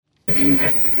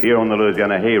here on the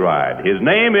Louisiana Hayride. His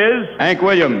name is Hank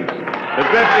Williams, the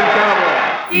drifting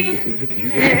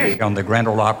cowboy. On the Grand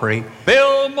Ole Opry,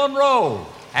 Bill Monroe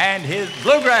and his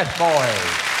Bluegrass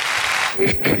Boys.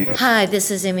 Hi, this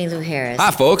is Emmylou Harris.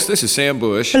 Hi, folks. This is Sam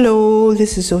Bush. Hello,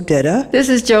 this is Odetta. This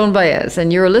is Joan Baez,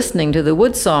 and you're listening to the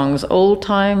Wood Songs Old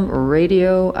Time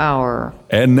Radio Hour.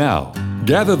 And now,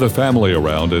 gather the family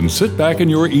around and sit back in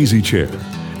your easy chair.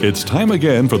 It's time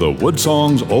again for the Wood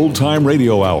Songs Old Time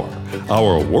Radio Hour,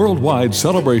 our worldwide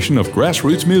celebration of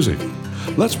grassroots music.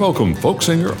 Let's welcome folk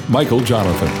singer Michael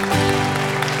Jonathan.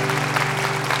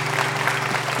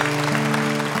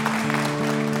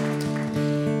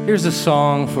 Here's a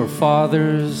song for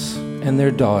fathers and their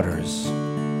daughters.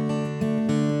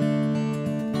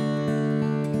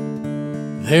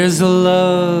 There's a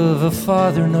love a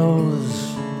father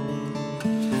knows,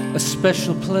 a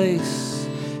special place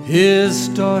his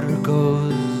daughter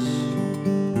goes,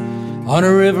 on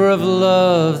a river of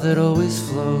love that always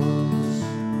flows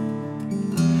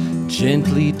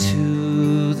gently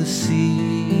to the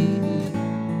sea.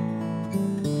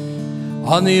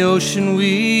 On the ocean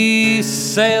we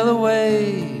sail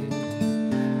away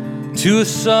to a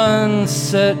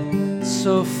sunset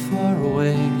so far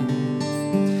away,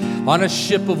 on a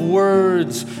ship of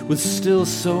words with still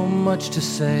so much to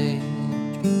say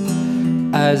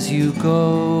as you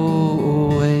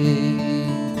go away.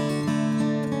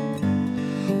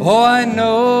 Oh, I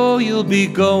know you'll be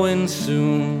going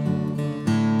soon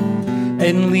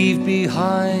and leave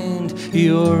behind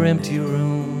your empty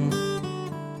room,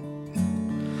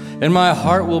 and my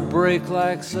heart will break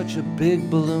like such a big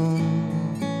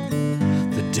balloon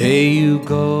the day you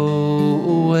go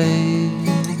away.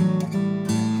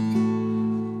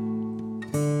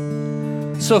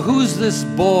 So who's this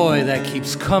boy that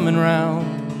keeps coming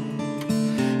round?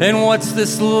 And what's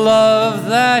this love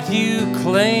that you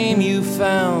claim you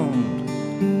found?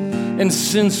 And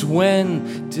since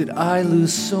when did I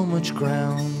lose so much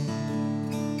ground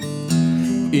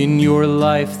in your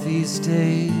life these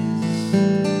days?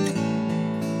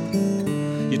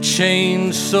 You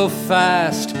change so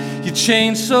fast, you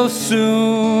change so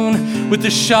soon, with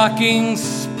the shocking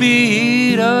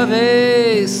speed of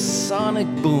a sonic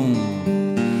boom.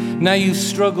 Now you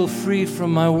struggle free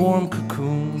from my warm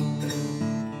cocoon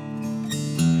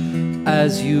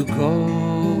as you go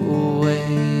away.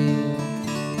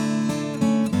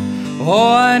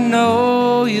 Oh, I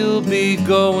know you'll be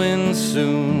going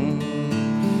soon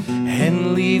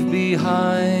and leave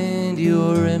behind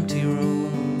your empty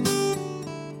room.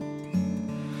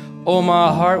 Oh,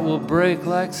 my heart will break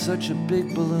like such a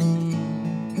big balloon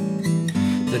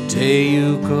the day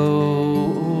you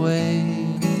go away.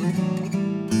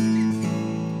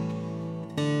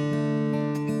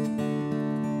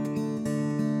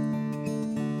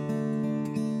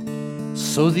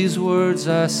 So these words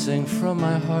I sing from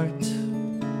my heart.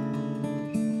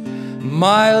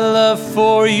 My love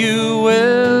for you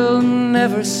will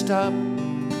never stop,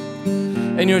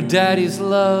 and your daddy's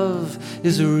love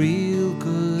is a real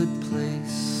good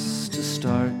place to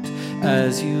start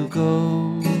as you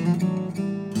go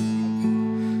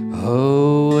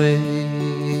away.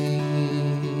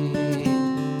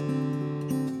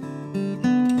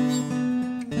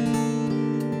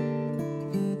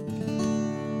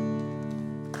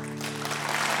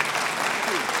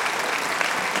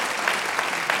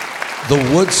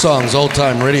 The Wood Songs Old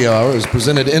Time Radio Hour is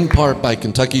presented in part by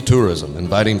Kentucky Tourism,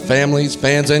 inviting families,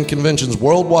 fans, and conventions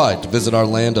worldwide to visit our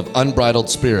land of unbridled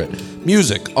spirit.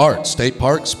 Music, art, state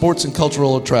parks, sports, and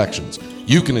cultural attractions.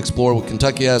 You can explore what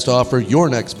Kentucky has to offer your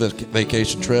next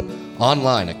vacation trip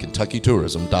online at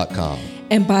KentuckyTourism.com.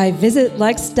 And by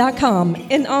VisitLex.com,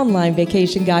 an online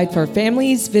vacation guide for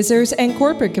families, visitors, and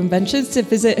corporate conventions to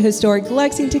visit historic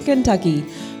Lexington, Kentucky.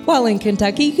 While in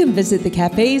Kentucky, you can visit the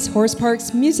cafes, horse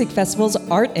parks, music festivals,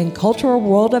 art, and cultural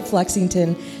world of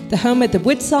Lexington, the home of the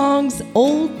Wood Songs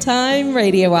Old Time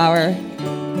Radio Hour.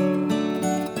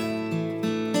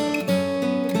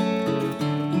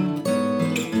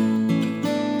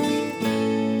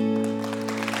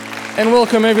 And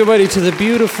welcome everybody to the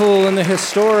beautiful and the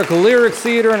historic Lyric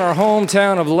Theater in our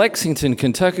hometown of Lexington,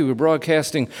 Kentucky. We're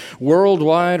broadcasting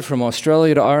worldwide from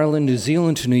Australia to Ireland, New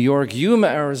Zealand to New York, Yuma,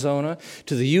 Arizona,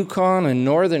 to the Yukon and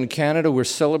northern Canada. We're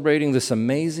celebrating this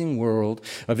amazing world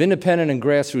of independent and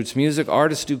grassroots music.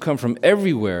 Artists do come from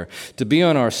everywhere to be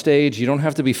on our stage. You don't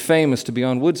have to be famous to be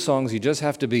on Wood Songs. You just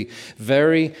have to be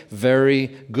very,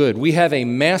 very good. We have a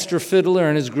master fiddler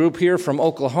and his group here from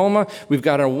Oklahoma. We've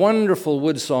got a wonderful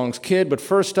Wood Songs kid. But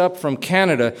first up from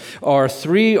Canada are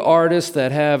three artists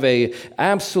that have a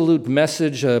absolute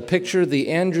message. Picture the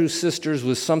Andrews Sisters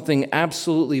with something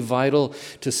absolutely vital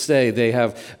to say. They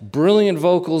have brilliant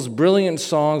vocals, brilliant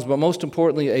songs, but most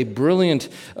importantly, a brilliant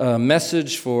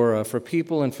message for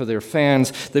people and for their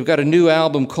fans. They've got a new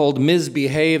album called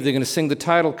Misbehave. They're going to sing the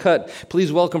title cut.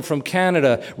 Please welcome from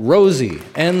Canada, Rosie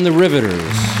and the Riveters.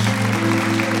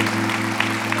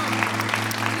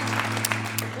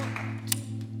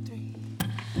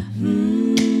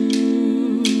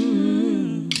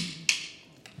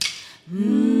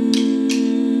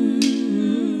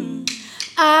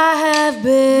 I have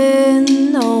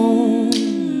been known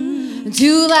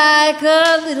to like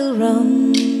a little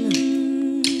rum.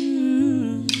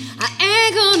 I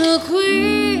ain't gonna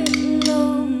quit, no.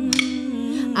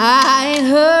 I ain't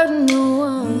hurting no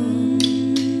one.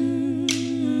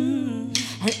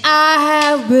 And I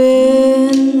have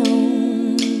been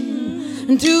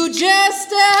known to just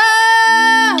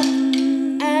stop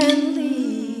and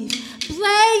leave,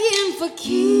 playing for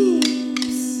keeps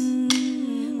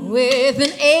with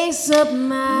an ace up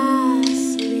my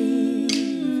sleeve.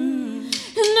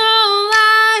 And all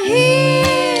I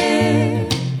hear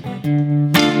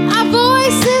are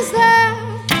voices that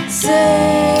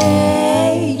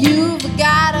say you've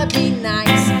gotta be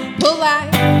nice,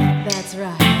 polite, that's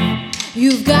right,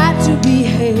 you've got to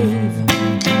behave.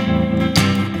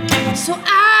 So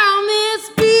I'll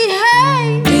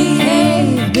misbehave,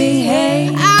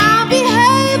 behave, I'll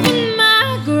behave in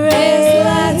my grave.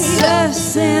 Lots of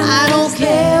sin. I don't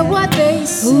care what they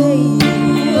say. Ooh,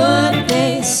 what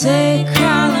they say,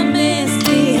 call a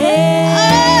misbehave.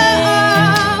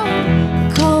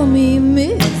 Oh, call me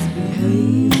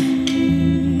misbehave.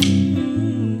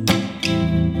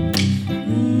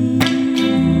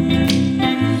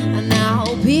 And now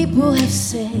people have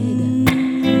said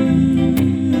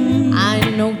I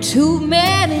know too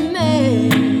many men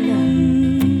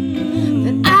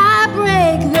that I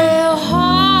break their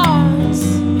hearts.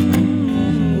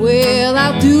 Well,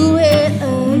 I'll do it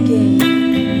again.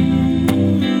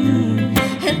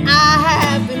 And I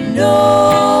have been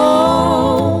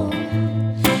known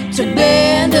to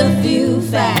bend a few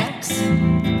facts,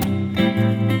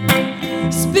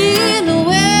 spin a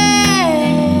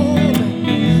web,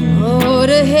 oh,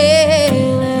 to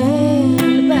hell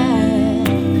and back.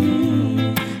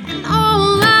 And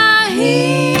all I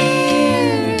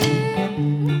hear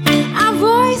are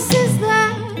voices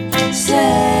that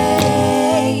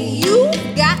say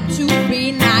you've got to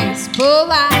be nice,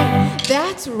 polite,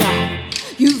 that's right,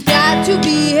 you've got to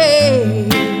behave.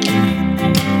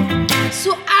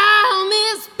 So I'll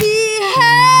misbehave,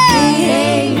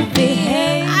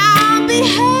 behave, I'll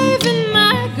behave in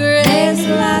my grave. There's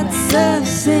lots of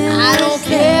sin. I don't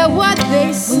care what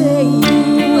they say.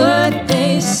 Ooh, what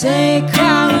they say,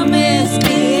 call a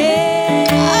misbehave.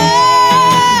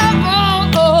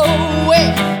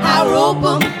 Wait. I rope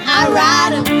 'em, I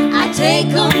ride 'em, I take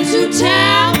 'em to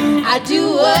town. I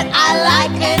do what I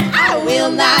like and I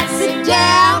will not sit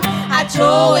down. I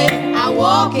tow it, I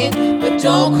walk it, but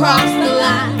don't cross the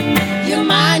line. You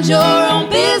mind your own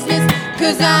business,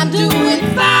 'cause I'm doing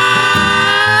fine.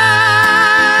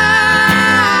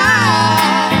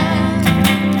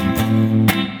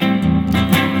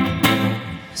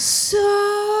 So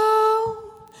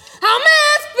I'll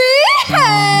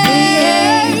misbehave,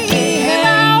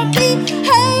 I'll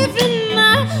behave in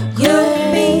my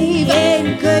grave.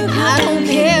 I don't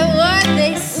care what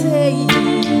they say,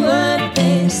 what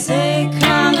they say,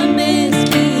 call a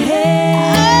misbehave.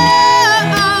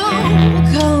 Oh,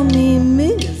 call me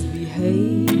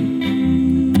misbehave.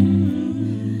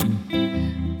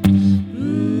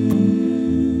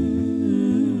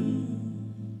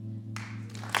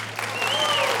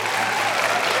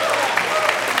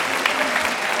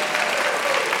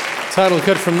 Title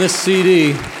cut from this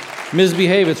CD,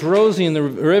 Misbehave. It's Rosie and the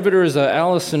Riveters,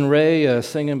 Allison Ray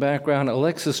singing background,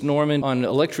 Alexis Norman on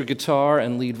electric guitar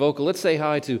and lead vocal. Let's say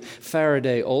hi to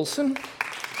Faraday Olson,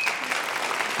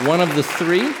 one of the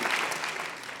three.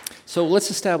 So let's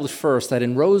establish first that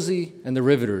in Rosie and the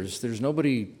Riveters, there's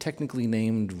nobody technically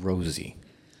named Rosie.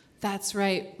 That's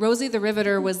right. Rosie the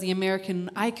Riveter was the American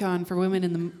icon for women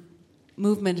in the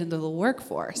movement into the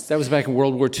workforce. That was back in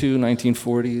World War II,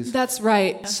 1940s. That's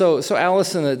right. So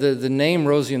Allison, the name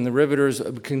Rosie and the Riveters,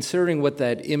 considering what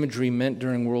that imagery meant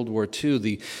during World War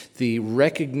II, the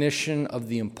recognition of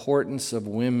the importance of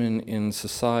women in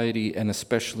society and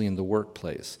especially in the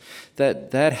workplace,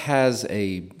 that has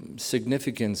a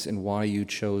significance in why you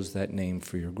chose that name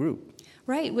for your group.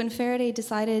 Right. When Faraday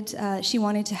decided she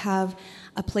wanted to have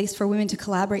a place for women to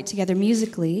collaborate together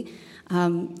musically,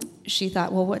 she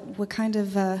thought, well, what kind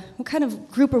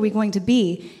of group are we going to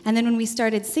be? And then when we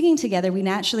started singing together, we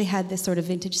naturally had this sort of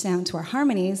vintage sound to our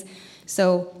harmonies,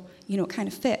 so it kind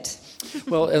of fit.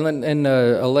 Well, and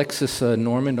Alexis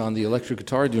Normand on the electric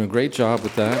guitar doing a great job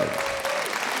with that.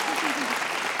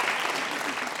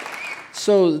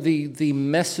 So the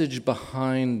message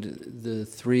behind the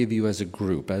three of you as a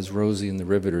group, as Rosie and the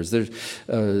Riveters, there's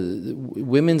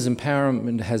women's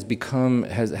empowerment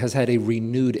has had a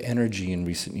renewed energy in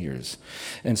recent years,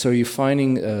 and so are you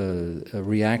finding a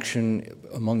reaction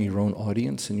among your own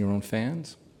audience and your own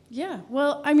fans? Yeah,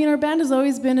 well, I mean, our band has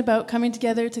always been about coming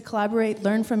together to collaborate,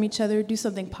 learn from each other, do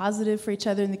something positive for each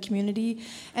other in the community,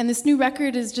 and this new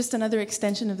record is just another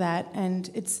extension of that,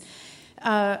 and it's.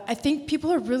 I think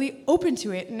people are really open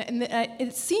to it, and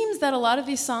it seems that a lot of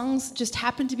these songs just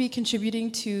happen to be contributing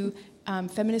to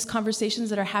feminist conversations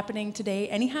that are happening today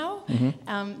anyhow.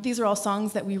 Mm-hmm. These are all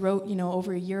songs that we wrote,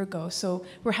 over a year ago, so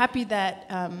we're happy that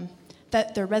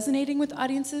that they're resonating with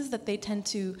audiences, that they tend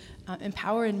to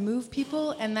empower and move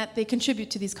people, and that they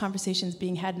contribute to these conversations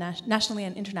being had nationally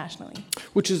and internationally.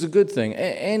 Which is a good thing.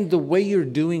 And the way you're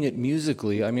doing it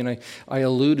musically, I mean, I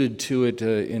alluded to it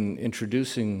in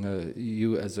introducing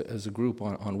you as a group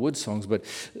on Wood Songs, but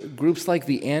groups like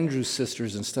the Andrews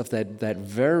Sisters and stuff, that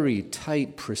very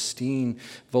tight, pristine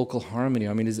vocal harmony,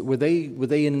 I mean, were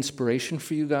they an inspiration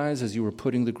for you guys as you were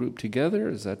putting the group together?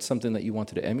 Is that something that you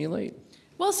wanted to emulate?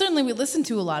 Well, certainly we listened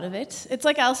to a lot of it. It's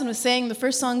like Allison was saying, the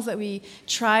first songs that we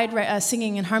tried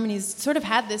singing in harmonies sort of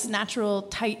had this natural,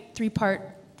 tight,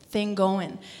 three-part thing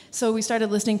going. So we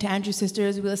started listening to Andrews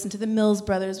Sisters, we listened to the Mills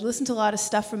Brothers, we listened to a lot of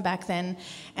stuff from back then.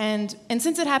 And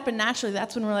since it happened naturally,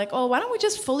 that's when we're like, oh, why don't we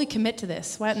just fully commit to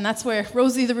this? And that's where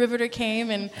Rosie the Riveter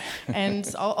came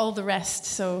and all the rest.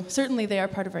 So certainly they are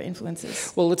part of our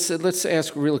influences. Well, let's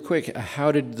ask real quick,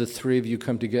 how did the three of you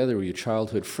come together? Were you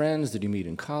childhood friends? Did you meet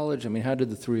in college? I mean, how did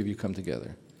the three of you come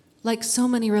together? Like so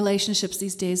many relationships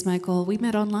these days, Michael, we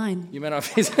met online. You met on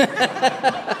Facebook?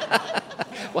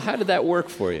 Well, how did that work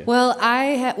for you? Well,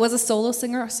 I was a solo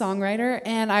singer-songwriter,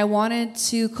 and I wanted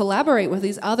to collaborate with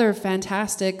these other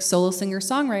fantastic solo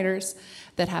singer-songwriters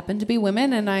that happened to be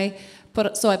women, and I put a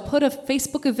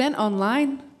Facebook event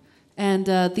online,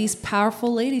 and these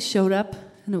powerful ladies showed up,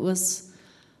 and it was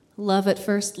love at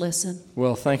first listen.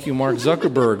 Well, thank you, Mark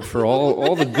Zuckerberg, for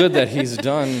all the good that he's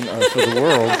done for the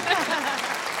world.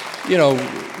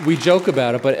 We joke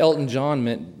about it, but Elton John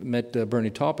met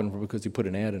Bernie Taupin because he put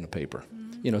an ad in a paper.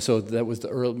 So that was the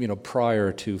early,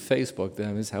 prior to Facebook.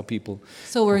 That is how people.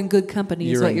 So we're in good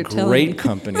company, is what you're telling me. You're in great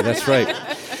company. That's right.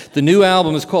 The new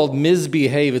album is called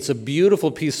Misbehave. It's a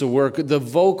beautiful piece of work. The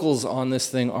vocals on this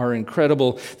thing are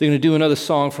incredible. They're going to do another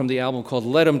song from the album called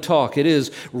Let 'Em Talk. It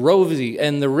is Rosie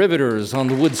and the Riveters on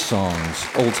the Wood Songs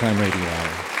Old Time Radio Hour.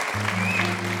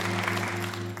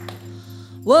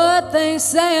 What they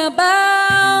say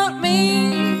about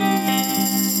me,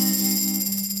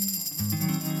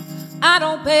 I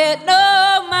don't pay it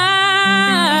no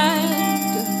mind,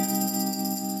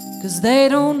 'cause they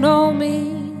don't know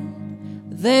me,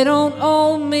 they don't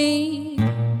own me.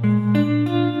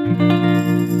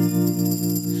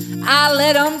 I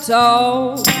let them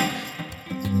talk.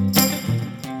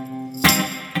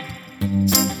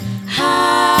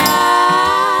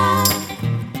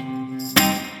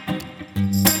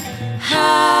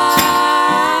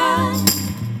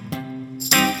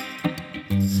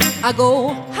 I go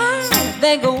high,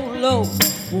 they go low.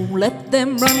 Won't let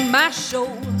them run my show.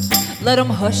 Let them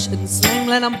hush and sing,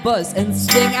 let them buzz and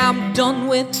sting. I'm done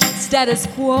with status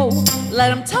quo. Let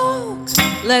them talk,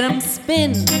 let them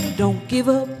spin. Don't give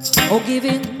up or give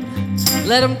in.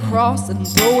 Let them cross and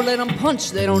throw, let them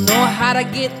punch. They don't know how to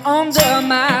get under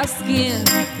my skin.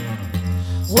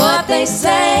 What they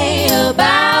say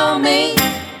about me,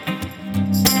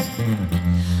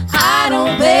 I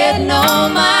don't pay it no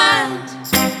mind.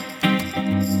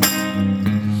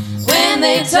 When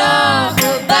they talk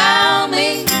about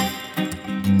me,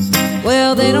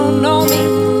 well, they don't know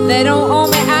me, they don't own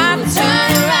me. I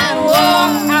turn around and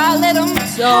walk, I let them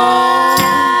talk.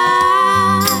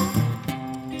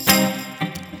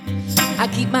 I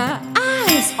keep my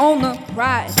eyes on the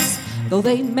prize, though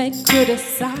they may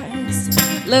criticize.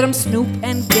 Let them snoop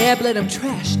and gab, let them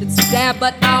trash and stab,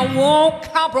 but I won't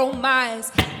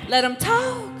compromise. Let them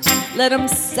talk, let them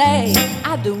say,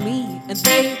 I do me and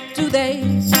they do they.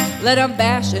 Let them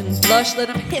bash and blush, let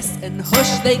them hiss and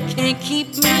hush, they can't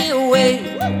keep me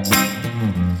away.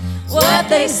 What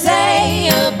they say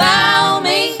about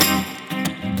me,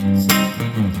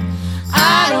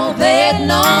 I don't pay it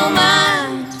no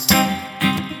mind.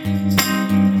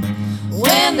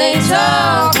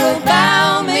 talk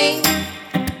about me,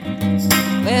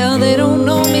 well, they don't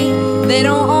know me, they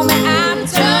don't own me. I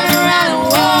turn around and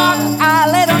walk,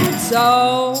 I let them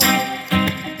talk.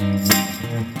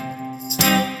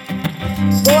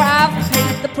 For I've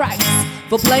paid the price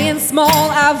for playing small.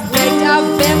 I've begged,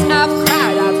 I've bent, I've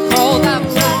cried, I've called, I've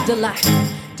brought delight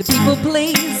to people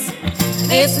please.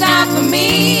 It's not for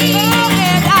me,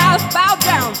 and I've bowed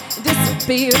down and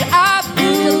disappeared. I've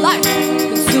lived a life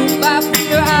consumed by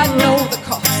fear. I know the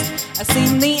cost, I've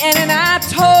seen the end, and I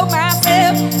told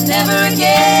myself never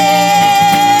again.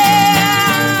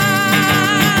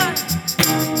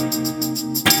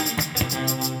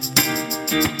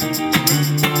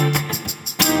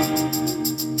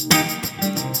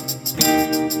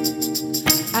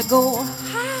 I go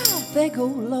high, they go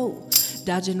low,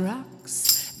 dodging rocks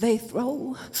they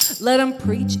throw. Let them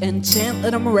preach and chant,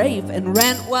 let them rave and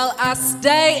rant while I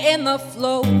stay in the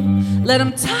flow. Let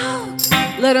them talk,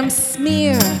 let them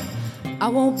smear, I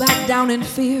won't back down in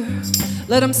fear.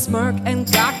 Let them smirk and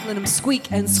gawk, let them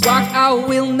squeak and squawk, I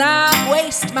will not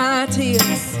waste my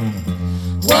tears.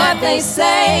 What they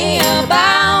say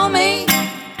about me,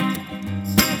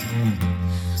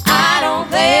 I don't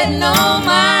pay it no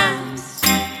mind.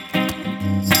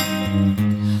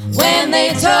 When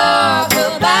they talk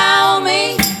about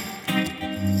me,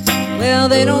 well,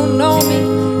 they don't know me,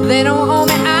 they don't own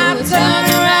me. I turn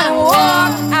around and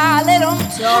walk, I let them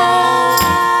talk.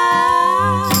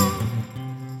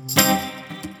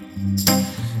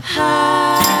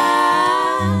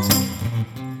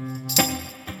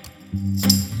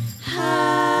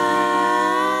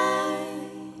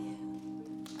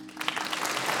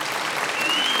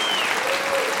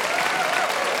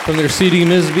 From their CD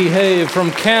Misbehave, from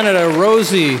Canada,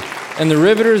 Rosie and the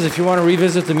Riveters. If you want to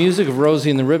revisit the music of Rosie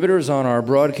and the Riveters on our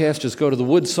broadcast, just go to the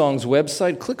Wood Songs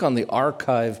website, click on the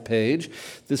archive page.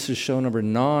 This is show number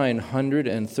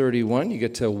 931. You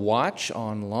get to watch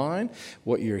online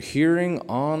what you're hearing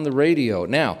on the radio.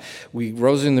 Now,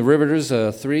 Rosie and the Riveters,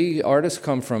 three artists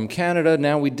come from Canada.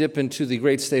 Now we dip into the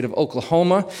great state of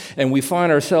Oklahoma, and we find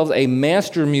ourselves a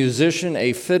master musician,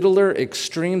 a fiddler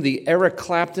extreme. The Eric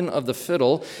Clapton of the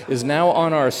fiddle is now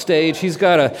on our stage. He's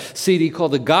got a CD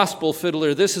called The Gospel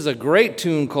Fiddler. This is a great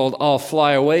tune called I'll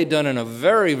Fly Away, done in a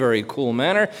very, very cool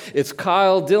manner. It's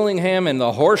Kyle Dillingham and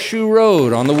the Horseshoe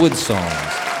Road on the Wood Songs,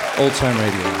 Old Time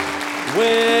Radio.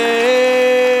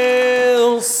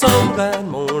 Well, some glad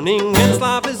morning when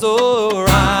life is o'er,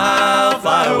 I'll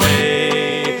fly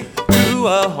away to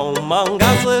a home on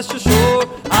God's celestial shore.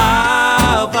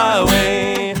 I'll fly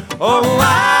away, oh,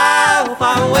 I'll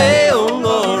fly away, oh,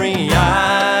 glory.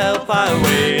 I'll fly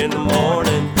away in the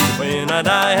morning when I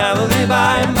die, hallelujah,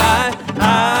 by and by.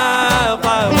 I'll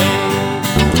fly away.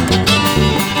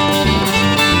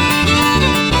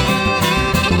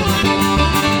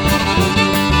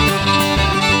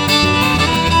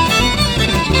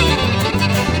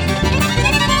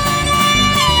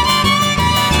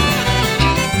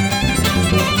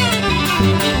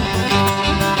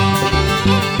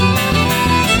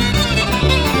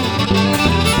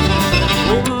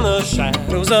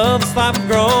 Shadows of this life have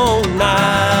grown,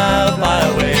 I'll fly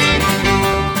away.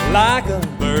 Like a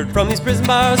bird from these prison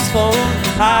bars flown,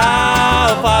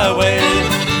 I'll fly away.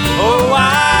 Oh,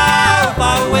 I'll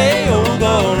fly away, oh,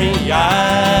 glory.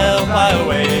 I'll fly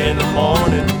away in the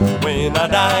morning when I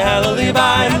die, hallelujah,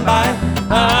 by and by.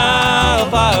 I'll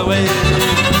fly away.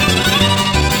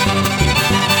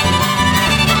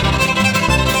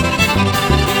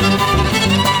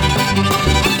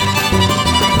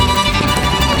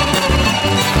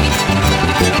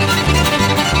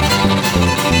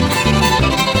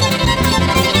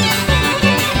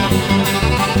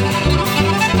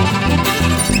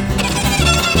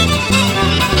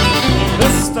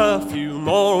 A few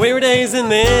more weary days and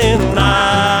then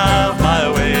I'll fly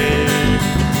away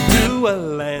to a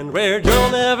land where joy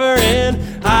will never end.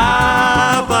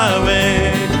 I'll fly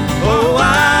away, oh,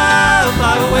 I'll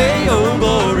fly away, oh,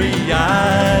 glory.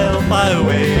 I'll fly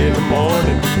away in the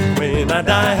morning when I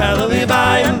die, hallelujah,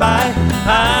 by and by.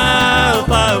 I'll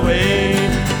fly away,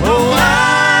 oh,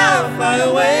 I'll fly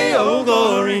away, oh,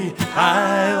 glory.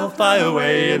 I'll fly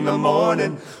away in the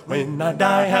morning when I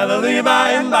die, hallelujah,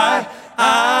 by and by.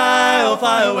 I'll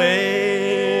fly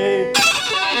away,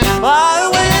 fly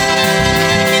away,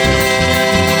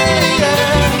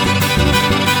 yeah.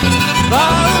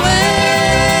 Fly away,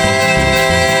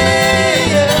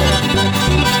 yeah.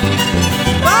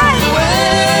 Fly away,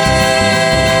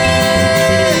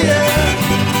 yeah.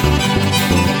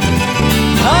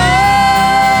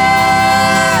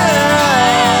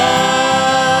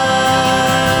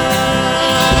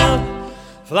 I'll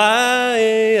fly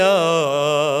away.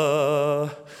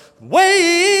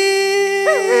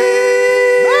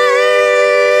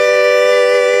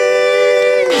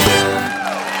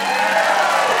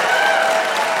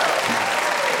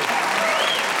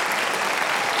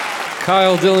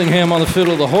 Kyle Dillingham on the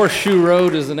fiddle. The Horseshoe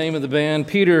Road is the name of the band.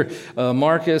 Peter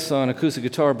Marcus on acoustic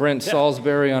guitar. Brent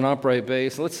Salisbury on upright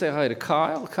bass. Let's say hi to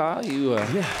Kyle. Kyle, you...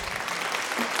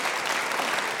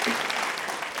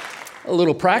 A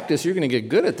little practice, you're going to get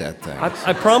good at that thing.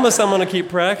 I promise I'm going to keep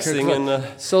practicing.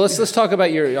 So let's talk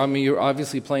about you're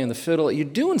obviously playing the fiddle. You're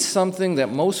doing something that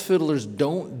most fiddlers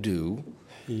don't do,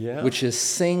 which is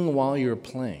sing while you're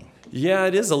playing. Yeah,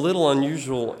 it is a little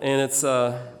unusual, and it's...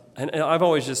 And I've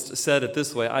always just said it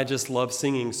this way, I just love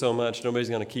singing so much, nobody's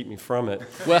going to keep me from it.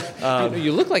 Well,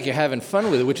 you look like you're having fun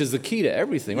with it, which is the key to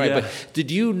everything, right? Yeah. But did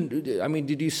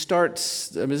you start,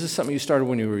 is this something you started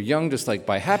when you were young, just like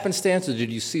by happenstance, or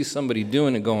did you see somebody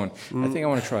doing it going, I think I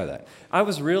want to try that? I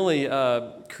was really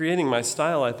creating my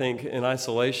style, I think, in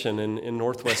isolation in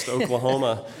northwest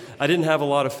Oklahoma. I didn't have a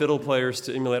lot of fiddle players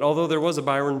to emulate, although there was a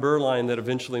Byron Burr line that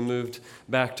eventually moved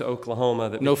back to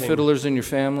Oklahoma. No fiddlers in your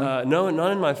family? No,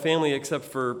 not in my family, except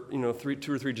for 2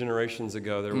 or 3 generations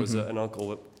ago. There was an uncle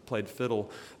that played fiddle.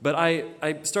 But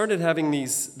I started having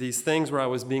these things where I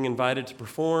was being invited to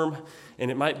perform,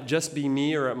 and it might just be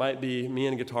me, or it might be me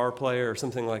and a guitar player or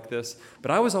something like this. But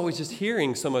I was always just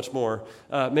hearing so much more.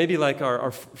 Maybe like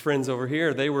our friends over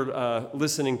here, they were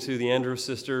listening to the Andrews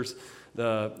Sisters,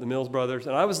 the Mills Brothers,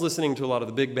 and I was listening to a lot of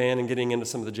the big band and getting into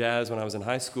some of the jazz when I was in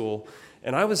high school.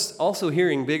 And I was also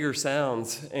hearing bigger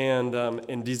sounds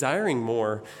and desiring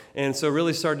more. And so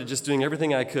really started just doing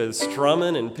everything I could,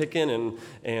 strumming and picking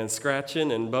and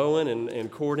scratching and bowing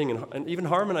and chording and even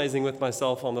harmonizing with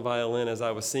myself on the violin as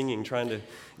I was singing, trying to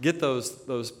get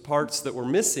those parts that were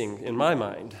missing in my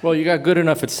mind. Well, you got good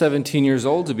enough at 17 years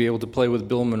old to be able to play with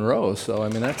Bill Monroe. So, I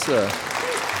mean, that's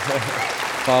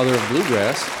father of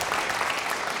bluegrass.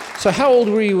 So how old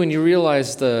were you when you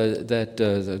realized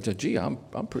that gee, I'm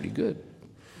pretty good?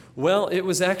 Well, it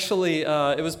was actually,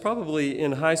 it was probably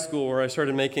in high school where I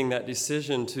started making that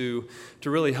decision to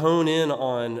really hone in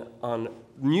on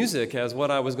music as what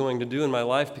I was going to do in my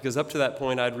life, because up to that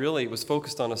point I'd really was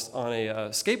focused on a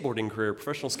skateboarding career,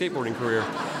 professional skateboarding career.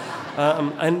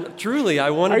 And truly,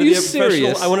 I wanted to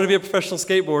be a professional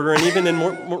skateboarder, and even in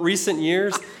more recent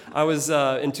years, I was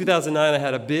in 2009. I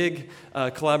had a big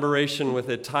collaboration with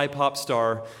a Thai pop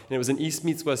star, and it was an East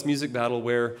meets West music battle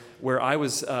where I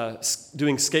was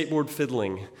doing skateboard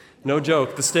fiddling. No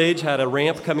joke. The stage had a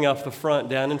ramp coming off the front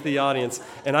down into the audience,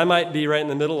 and I might be right in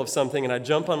the middle of something, and I'd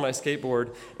jump on my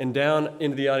skateboard, and down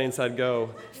into the audience I'd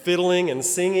go, fiddling and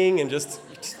singing and just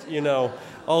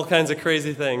all kinds of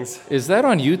crazy things. Is that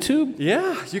on YouTube?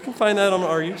 Yeah, you can find that on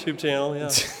our YouTube channel, yeah.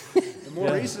 And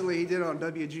more recently, he did on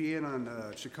WGN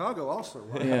on Chicago also,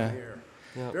 right here.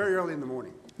 Yeah. Very early in the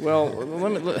morning. Well,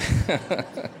 let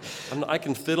me... I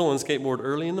can fiddle and skateboard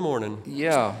early in the morning.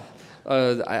 Yeah.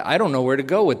 I don't know where to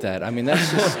go with that. I mean,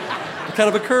 that's just... kind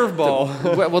of a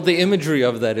curveball. Well, the imagery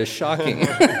of that is shocking.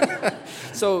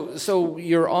 So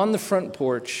you're on the front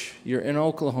porch. You're in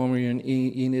Oklahoma. You're in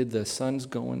Enid. The sun's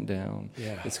going down.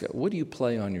 Yeah. What do you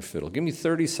play on your fiddle? Give me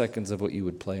 30 seconds of what you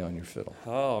would play on your fiddle.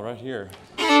 Oh, right here.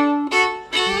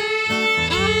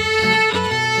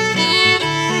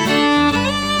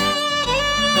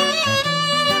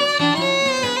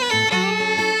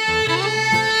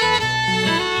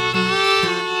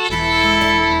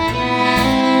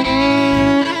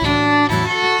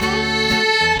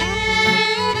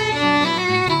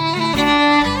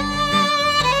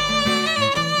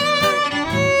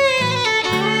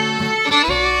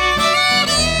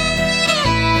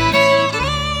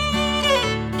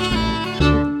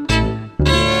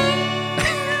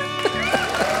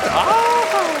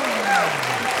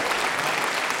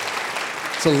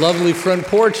 It's a lovely front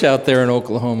porch out there in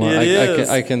Oklahoma.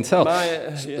 I can tell.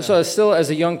 So still, as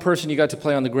a young person, you got to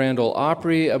play on the Grand Ole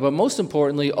Opry, but most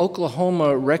importantly,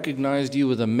 Oklahoma recognized you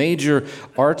with a major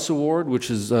arts award,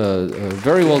 which is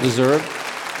very well deserved.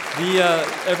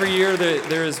 Every year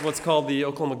there is what's called the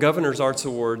Oklahoma Governor's Arts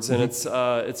Awards, and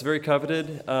it's very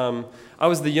coveted. I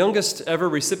was the youngest ever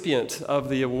recipient of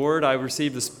the award. I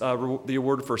received the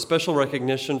award for special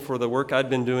recognition for the work I'd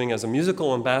been doing as a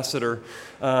musical ambassador,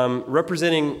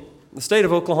 representing the state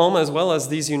of Oklahoma as well as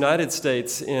these United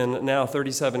States in now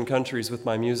 37 countries with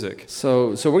my music. So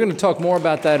we're going to talk more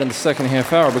about that in the second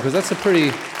half hour, because that's a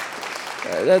pretty...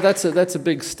 That's a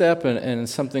big step and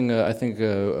something I think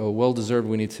well-deserved.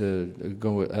 We need to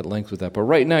go at length with that. But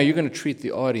right now, you're going to treat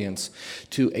the audience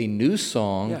to a new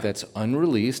song that's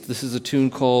unreleased. This is a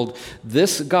tune called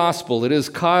This Gospel. It is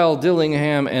Kyle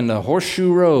Dillingham and the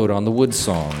Horseshoe Road on the Wood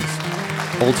Songs.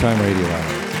 Old Time Radio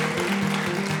Hour.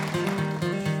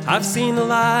 I've seen the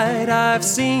light, I've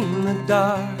seen the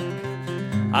dark.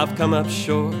 I've come up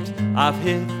short, I've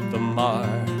hit the mark.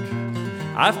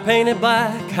 I've painted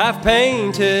black, I've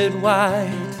painted white.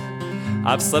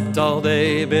 I've slept all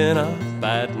day, been up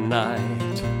at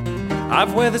night.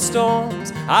 I've weathered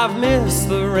storms, I've missed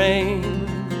the rain.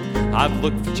 I've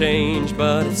looked for change,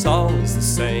 but it's always the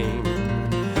same.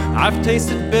 I've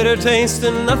tasted bitter taste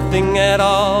and nothing at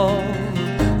all.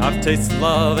 I've tasted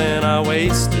love and I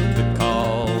wasted the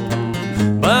call.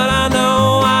 But I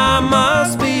know I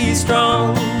must be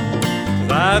strong,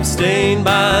 'cause I've stayed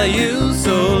by you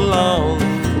so long.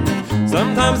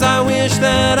 Sometimes I wish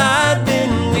that I'd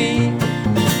been weak,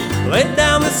 laid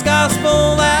down this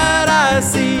gospel that I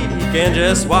seek, and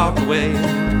just walk away.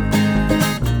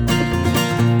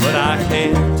 But I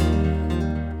can't.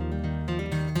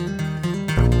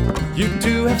 You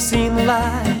too have seen the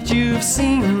light, you've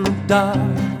seen the dark.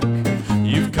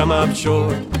 You've come up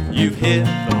short, you've hit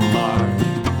the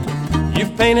mark.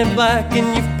 You've painted black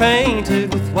and you've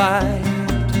painted with white.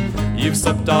 You've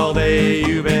slept all day,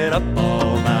 you've been up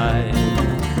all night.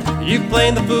 You've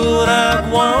played the fool and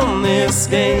I've won this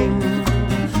game.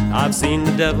 I've seen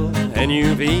the devil and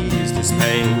you've eased his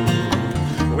pain.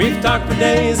 We've talked for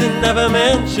days and never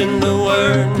mentioned a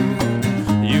word.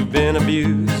 You've been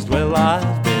abused, well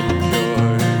I've been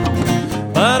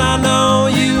cured. But I know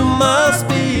you must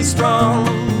be strong,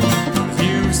 'cause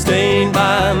you've stayed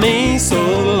by me so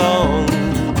long.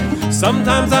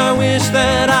 Sometimes I wish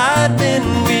that I'd been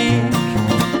weak,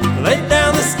 laid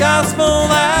down this gospel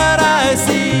that I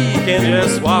seek, and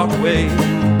just walk away.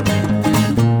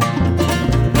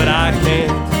 But I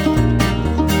can't.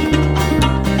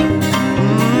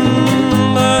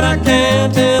 But I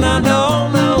can't, and I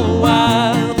don't know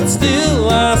why. But still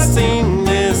I sing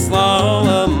this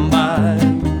lullaby.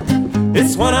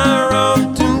 It's one I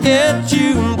wrote to get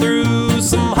you through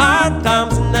some hard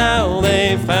times, and now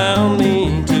they found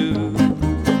me too.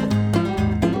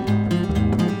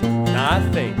 And I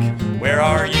think, where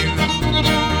are you?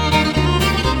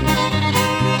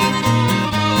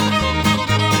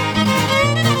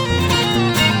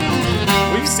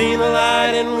 We've seen the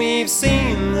light and we've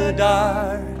seen the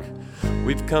dark.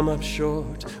 We've come up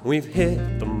short, we've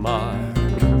hit the mark.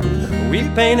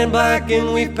 We've painted black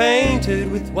and we've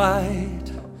painted with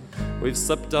white. We've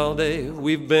slept all day,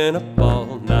 we've been up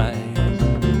all night.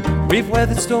 We've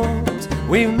weathered storms,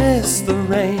 we've missed the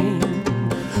rain.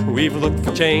 We've looked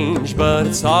for change, but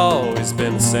it's always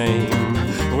been the same.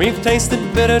 We've tasted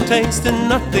bitter taste and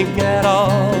nothing at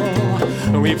all.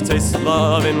 We've tasted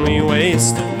love and we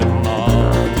wasted them all.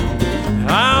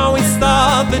 I always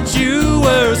thought that you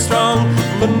were strong,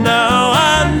 but now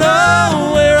I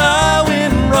know where I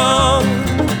went wrong.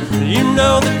 You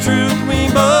know the truth, we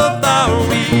both are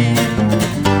weak.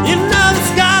 You know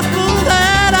this gospel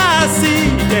that I see,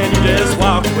 and you just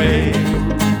walk away.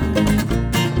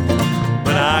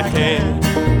 But I can't.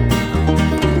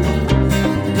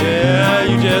 Yeah,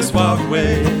 you just walk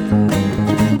away.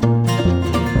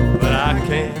 But I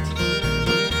can't.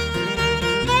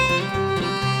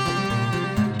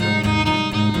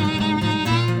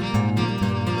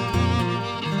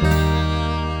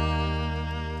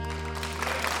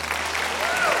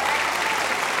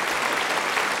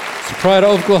 Pride,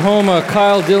 Oklahoma,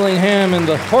 Kyle Dillingham and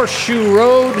the Horseshoe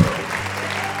Road,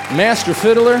 master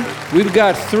fiddler. We've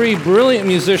got three brilliant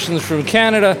musicians from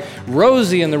Canada.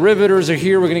 Rosie and the Riveters are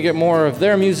here. We're going to get more of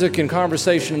their music and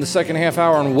conversation in the second half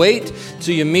hour. And wait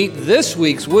till you meet this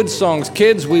week's Wood Songs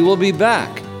kids. We will be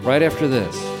back right after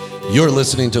this. You're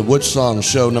listening to Wood Songs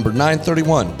Show number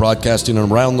 931, broadcasting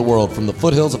around the world from the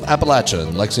foothills of Appalachia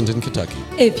in Lexington, Kentucky.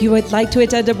 If you would like to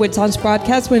attend a Wood Songs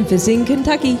broadcast when visiting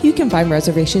Kentucky, you can find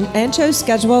reservation and show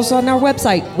schedules on our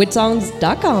website,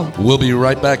 woodsongs.com. We'll be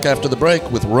right back after the break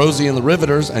with Rosie and the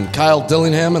Riveters and Kyle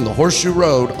Dillingham and the Horseshoe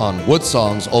Road on Wood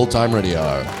Songs Old Time Radio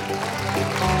Hour.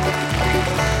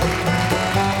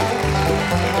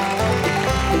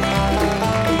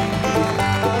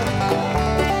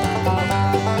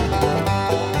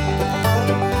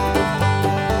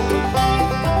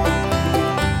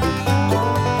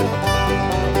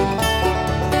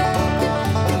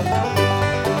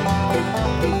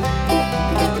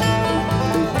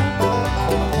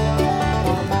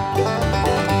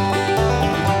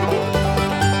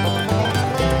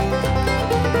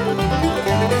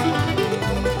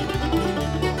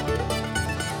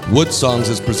 Wood Songs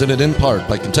is presented in part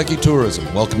by Kentucky Tourism,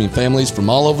 welcoming families from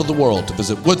all over the world to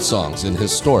visit Wood Songs in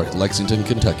historic Lexington,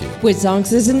 Kentucky. Wood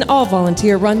Songs is an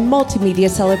all-volunteer-run multimedia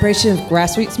celebration of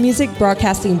grassroots music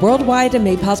broadcasting worldwide and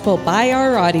made possible by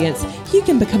our audience. You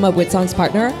can become a Wood Songs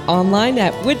partner online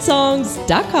at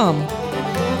woodsongs.com.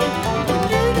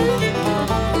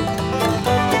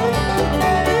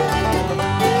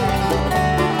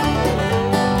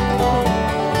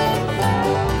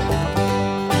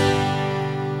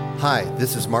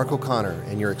 This is Mark O'Connor,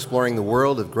 and you're exploring the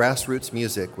world of grassroots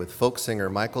music with folk singer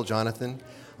Michael Jonathan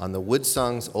on the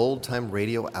Woodsong's Old Time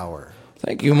Radio Hour.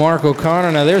 Thank you, Mark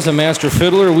O'Connor. Now, there's a master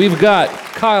fiddler. We've got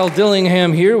Kyle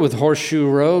Dillingham here with Horseshoe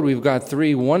Road. We've got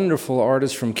three wonderful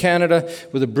artists from Canada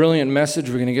with a brilliant message.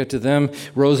 We're going to get to them,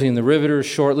 Rosie and the Riveters,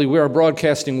 shortly. We are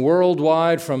broadcasting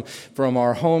worldwide from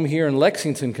our home here in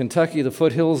Lexington, Kentucky, the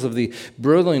foothills of the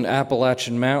brilliant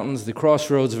Appalachian Mountains, the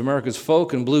crossroads of America's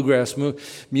folk and bluegrass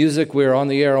music. We're on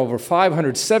the air over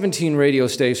 517 radio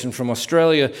stations from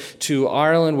Australia to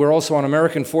Ireland. We're also on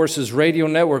American Forces Radio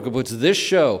Network, of which this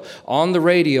show on the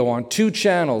radio on 2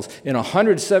 channels in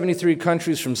 173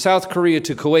 countries from South Korea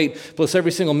to Kuwait, plus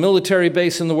every single military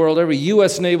base in the world, every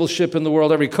U.S. naval ship in the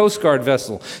world, every Coast Guard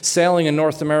vessel sailing in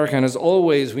North America. And as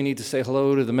always, we need to say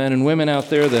hello to the men and women out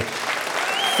there, the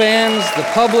fans, the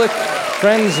public,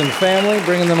 friends and family,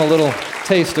 bringing them a little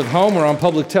taste of home. We're on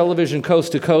public television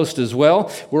coast to coast as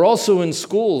well. We're also in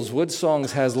schools.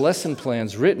 Woodsongs has lesson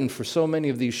plans written for so many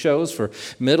of these shows for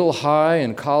middle, high,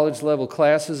 and college level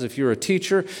classes. If you're a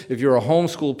teacher, if you're a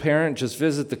homeschool parent, just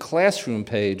visit the classroom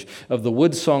page of the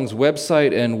Woodsongs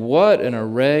website, and what an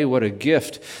array, what a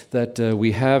gift that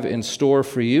we have in store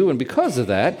for you. And because of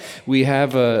that, we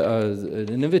have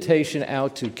an invitation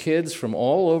out to kids from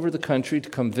all over the country to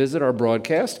come visit our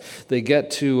broadcast. They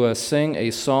get to sing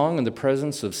a song in the presence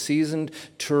of seasoned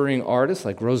touring artists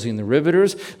like Rosie and the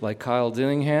Riveters, like Kyle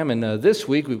Dillingham. And this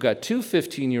week we've got 2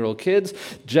 15-year-old kids,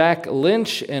 Jack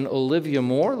Lynch and Olivia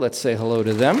Moore. Let's say hello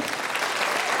to them.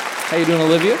 How you doing,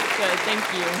 Olivia? Good,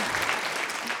 thank you.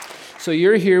 So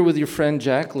you're here with your friend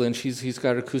Jack Lynch. He's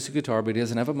got an acoustic guitar, but he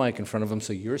doesn't have a mic in front of him,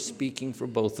 so you're speaking for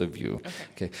both of you.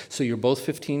 Okay. So you're both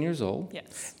 15 years old.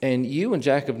 Yes. And you and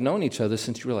Jack have known each other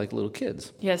since you were like little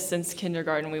kids. Yes, since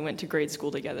kindergarten. We went to grade school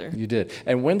together. You did.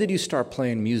 And when did you start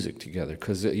playing music together?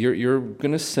 Because you're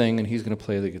going to sing and he's going to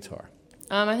play the guitar.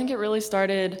 I think it really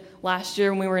started last year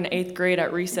when we were in 8th grade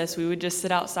at recess. We would just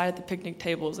sit outside at the picnic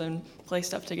tables and play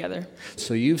stuff together.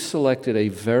 So you've selected a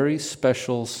very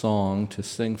special song to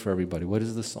sing for everybody. What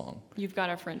is the song? You've Got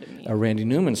a Friend in Me. A Randy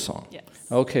Newman song. Yes.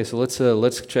 Okay, so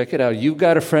let's check it out. You've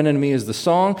Got a Friend in Me is the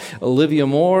song. Olivia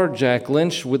Moore, Jack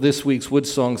Lynch with this week's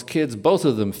Woodsongs kids, both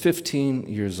of them 15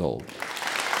 years old.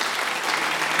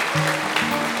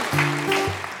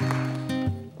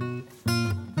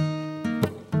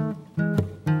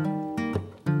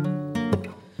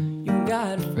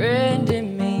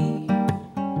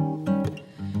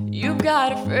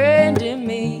 Got a friend in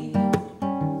me.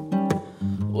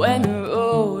 When the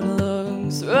road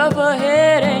looks rough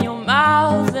ahead and you're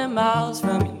miles and miles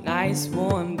from your nice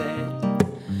warm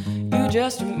bed, you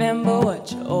just remember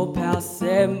what your old pal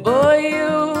said. Boy,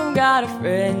 you got a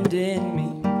friend in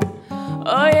me.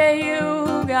 Oh yeah,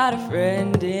 you got a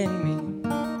friend in me.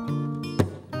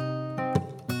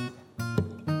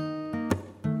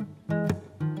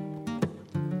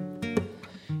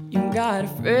 You got a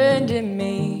friend in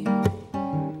me.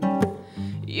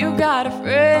 You got a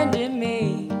friend in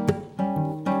me.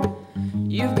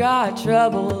 You've got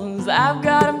troubles, I've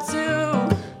got them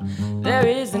too. There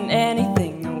isn't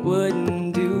anything I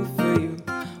wouldn't do for you.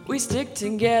 We stick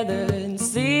together and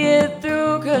see it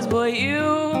through, 'cause boy,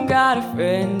 you got a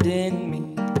friend in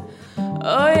me.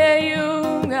 Oh yeah,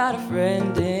 you got a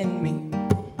friend in me.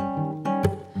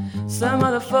 Some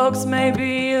other folks may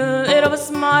be a little bit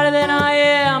smarter than I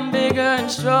am, bigger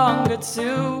and stronger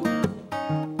too.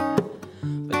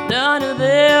 None of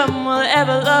them will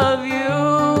ever love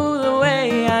you the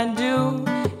way I do.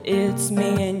 It's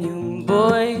me and you,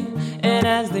 boy, and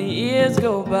as the years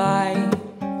go by,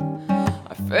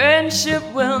 our friendship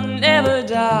will never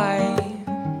die.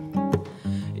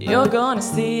 You're gonna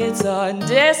see it's our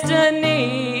destiny.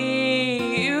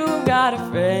 You got a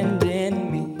friend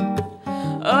in me.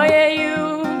 Oh yeah,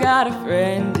 you got a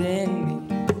friend in me.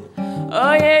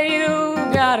 Oh yeah, you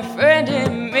got a friend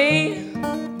in me.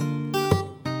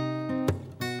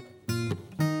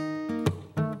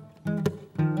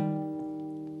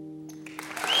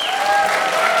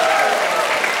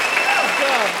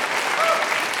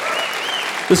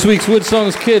 This week's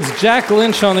Woodsongs kids, Jack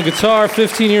Lynch on the guitar,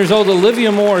 15 years old.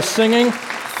 Olivia Moore singing,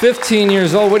 15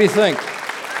 years old. What do you think?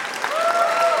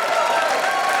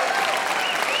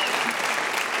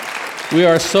 We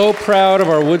are so proud of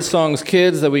our Woodsongs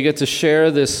kids that we get to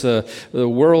share this, the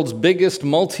world's biggest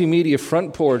multimedia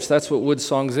front porch. That's what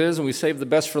Woodsongs is, and we save the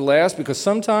best for last because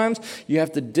sometimes you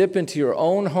have to dip into your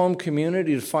own home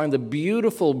community to find the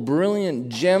beautiful, brilliant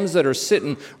gems that are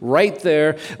sitting right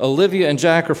there. Olivia and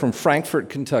Jack are from Frankfort,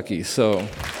 Kentucky, so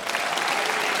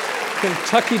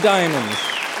Kentucky Diamonds.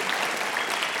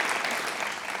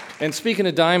 And speaking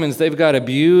of diamonds, they've got a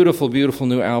beautiful, beautiful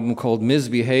new album called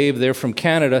Misbehave. They're from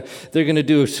Canada. They're going to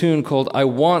do a tune called I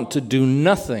Want to Do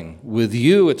Nothing With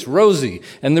You. It's Rosie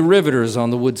and the Riveters on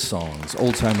the Wood Songs,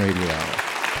 Old Time Radio Hour.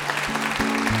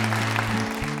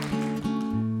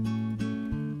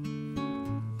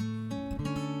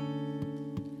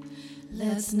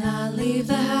 Let's not leave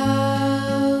the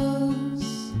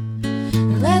house.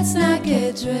 Let's not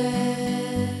get dressed.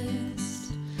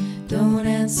 Don't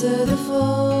answer the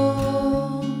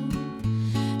phone.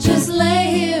 Just lay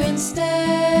here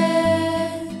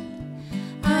instead.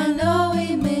 I know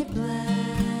we made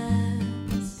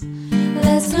plans.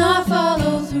 Let's not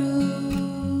follow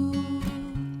through.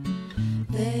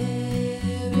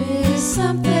 There is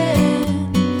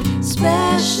something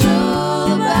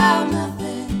special about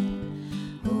nothing.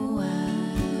 Oh,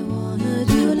 I wanna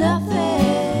do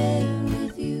nothing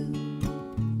with you.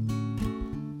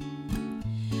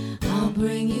 I'll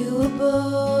bring you a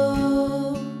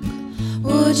book.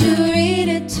 Would you read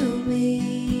it to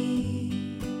me?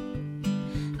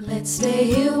 Let's stay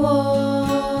here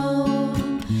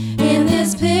warm in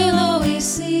this pillowy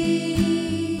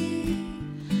sea.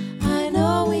 I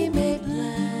know we made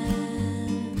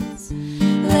plans.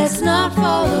 Let's not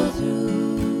follow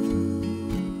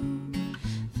through.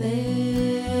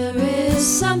 There is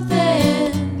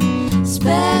something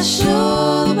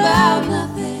special about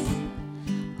nothing.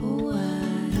 Oh,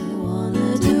 I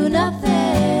wanna do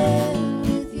nothing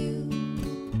with you.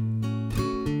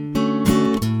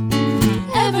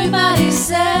 Everybody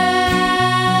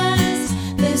says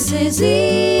this is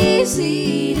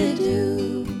easy to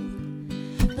do.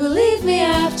 Believe me,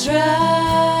 I've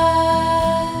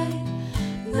tried.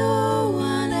 No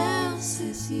one else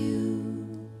is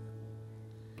you.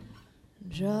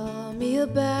 Draw me a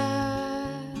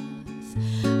bath.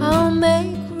 I'll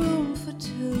make room for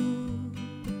two.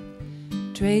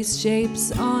 Trace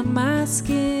shapes on my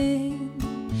skin,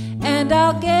 and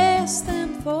I'll guess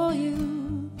them for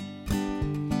you.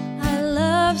 I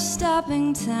love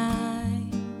stopping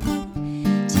time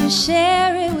to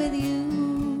share it with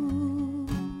you.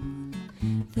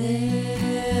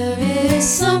 There is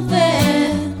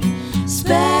something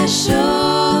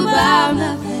special about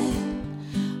nothing.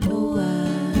 Oh,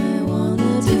 I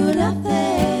wanna do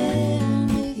nothing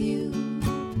with you.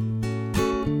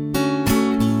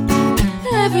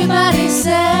 Everybody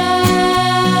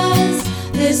says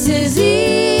this is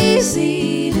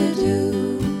easy to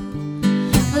do.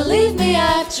 Believe me,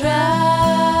 I've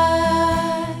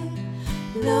tried.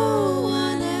 No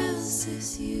one else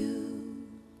is you.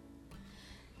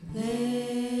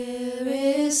 There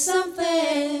is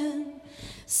something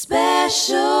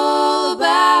special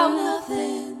about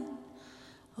nothing.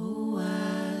 Oh,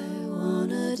 I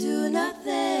wanna do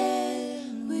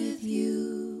nothing with you.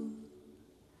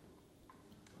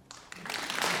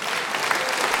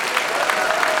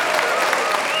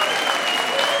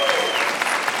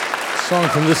 Song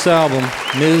from this album,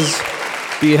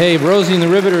 Misbehave. Rosie and the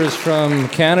Riveters from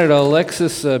Canada.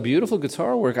 Alexis, beautiful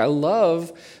guitar work. I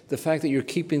love the fact that you're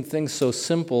keeping things so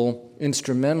simple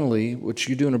instrumentally, which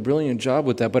you're doing a brilliant job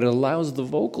with that, but it allows the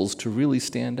vocals to really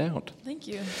stand out. Thank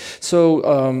you.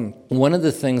 So one of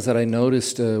the things that I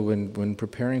noticed when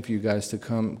preparing for you guys to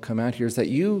come out here is that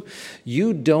you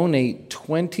donate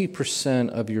 20%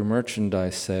 of your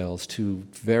merchandise sales to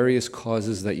various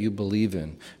causes that you believe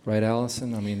in, right,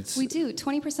 Allison? I mean, We do.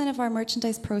 20% of our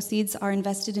merchandise proceeds are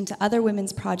invested into other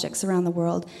women's projects around the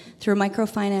world through a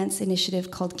microfinance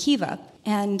initiative called Kiva.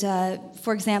 And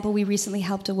for example, we recently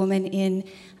helped a woman in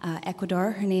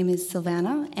Ecuador. Her name is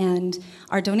Silvana, and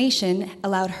our donation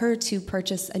allowed her to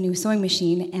purchase a new sewing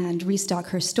machine and restock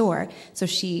her store. So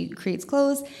she creates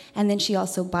clothes, and then she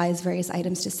also buys various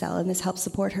items to sell, and this helps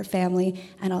support her family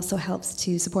and also helps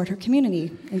to support her community.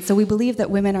 And so we believe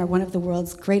that women are one of the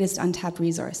world's greatest untapped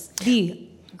resource, the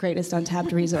greatest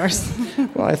untapped resource.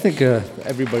 Well, I think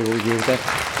everybody will agree with that.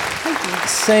 Thank you.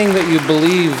 Saying that you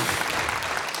believe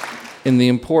in the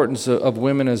importance of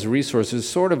women as resources,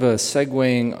 sort of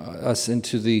segueing us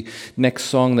into the next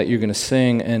song that you're going to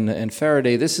sing. And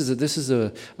Faraday, this is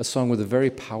a song with a very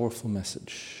powerful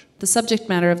message. The subject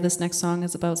matter of this next song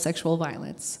is about sexual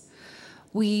violence.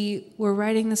 We were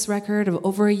writing this record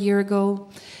over a year ago,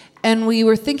 and we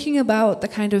were thinking about the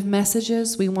kind of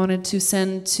messages we wanted to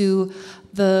send to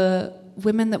the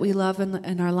women that we love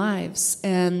in our lives.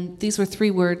 And these were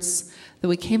 3 words that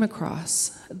we came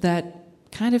across that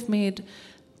kind of made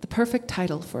the perfect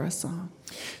title for a song.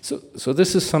 So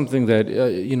this is something that,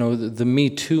 the Me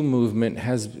Too movement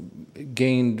has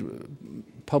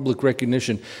gained public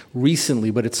recognition recently,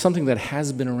 but it's something that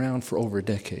has been around for over a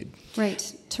decade.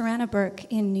 Right. Tarana Burke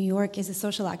in New York is a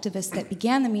social activist that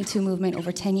began the Me Too movement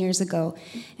over 10 years ago,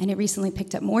 and it recently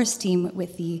picked up more steam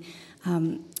with the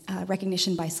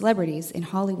recognition by celebrities in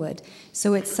Hollywood.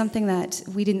 So it's something that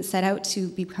we didn't set out to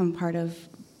become part of,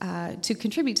 to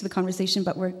contribute to the conversation,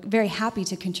 but we're very happy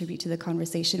to contribute to the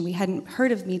conversation. We hadn't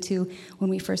heard of Me Too when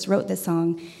we first wrote this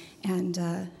song, and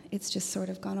it's just sort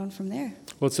of gone on from there.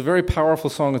 Well, it's a very powerful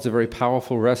song. It's a very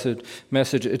powerful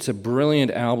message. It's a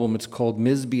brilliant album. It's called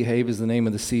Misbehave is the name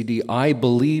of the CD. I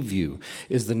Believe You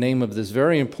is the name of this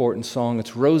very important song.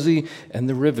 It's Rosie and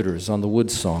the Riveters on the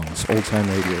Wood Songs, Old Time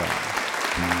Radio Hour.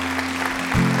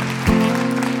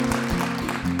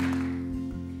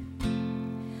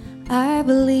 I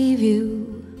believe you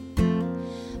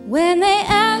when they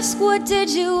ask what did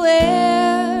you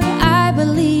wear. I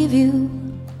believe you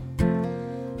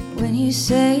when you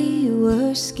say you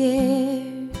were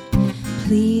scared.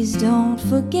 Please don't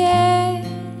forget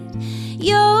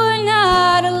you're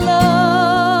not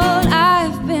alone.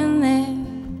 I've been there.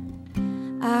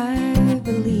 I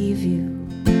believe you.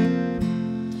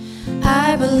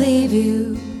 I believe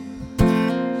you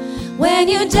when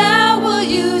you doubt what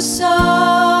you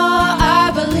saw.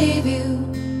 I believe you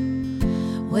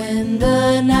when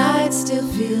the night still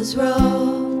feels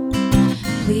raw.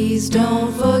 Please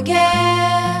don't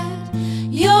forget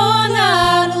you're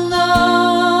not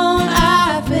alone.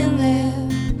 I've been there.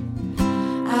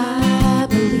 I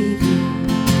believe you.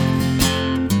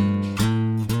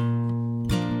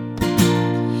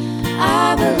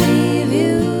 I believe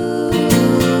you.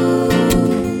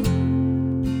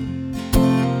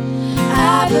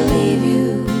 I believe you.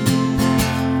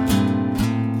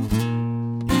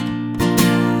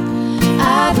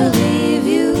 I believe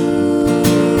you.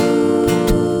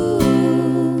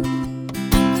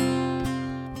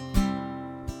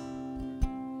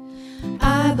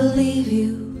 I believe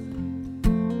you.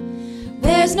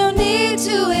 There's no need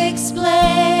to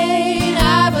explain.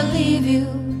 I believe you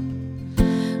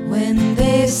when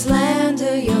they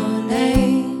slander your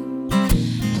name.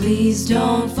 Please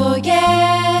don't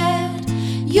forget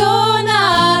you're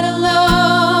not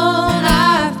alone.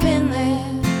 I've been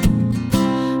there.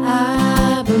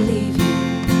 I believe you.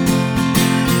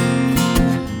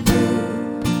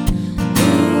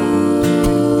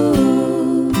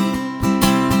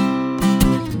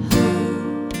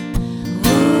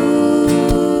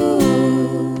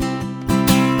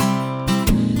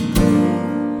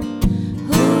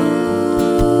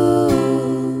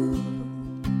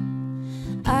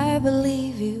 I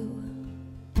believe you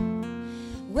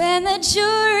when the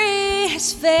jury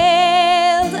has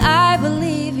failed. I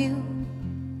believe you.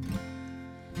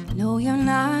 No, you're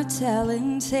not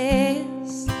telling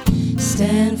tales.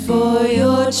 Stand for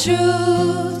your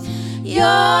truth.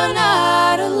 You're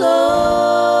not alone.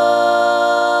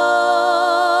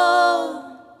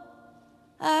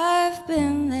 I've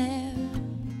been there.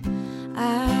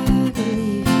 I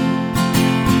believe you.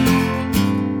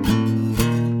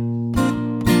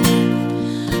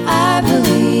 I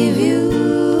believe you.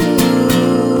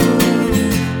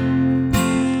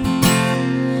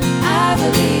 I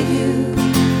believe you.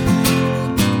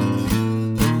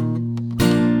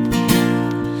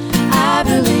 I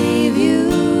believe you.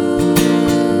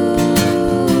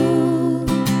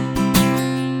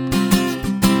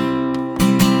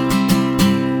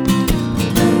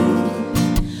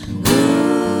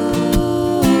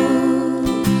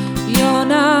 You're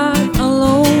not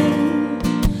alone.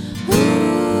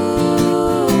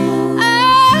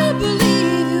 I believe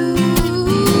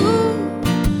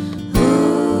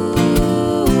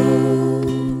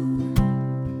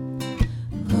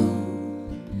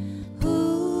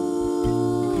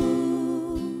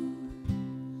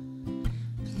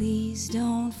Please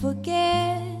don't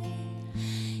forget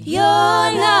you're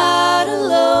not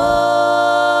alone.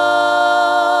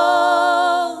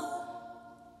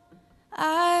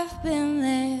 I've been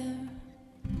there.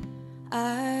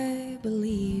 I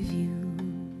believe you.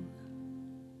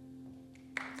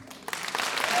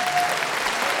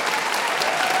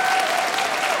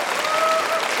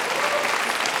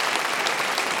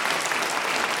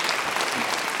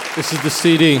 This is the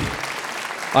CD.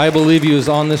 I Believe You is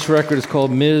on this record. It's called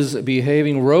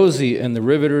Misbehaving. Rosie and the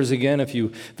Riveters. Again, if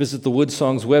you visit the Wood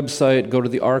Songs website, go to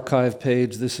the archive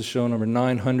page. This is show number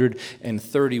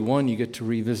 931. You get to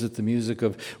revisit the music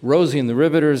of Rosie and the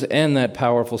Riveters and that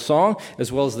powerful song,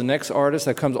 as well as the next artist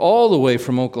that comes all the way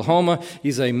from Oklahoma.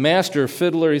 He's a master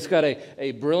fiddler. He's got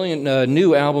a brilliant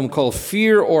new album called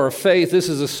Fear or Faith. This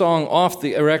is a song off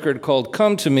the record called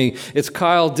Come to Me. It's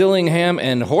Kyle Dillingham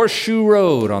and Horseshoe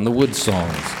Road on the Wood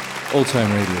Songs. Old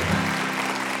Time Radio.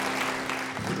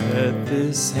 Let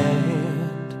this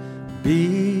hand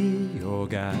be your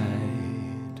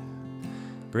guide,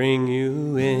 bring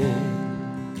you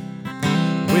in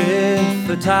with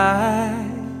the tide,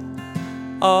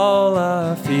 all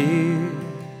our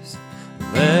fears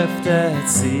left at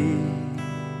sea.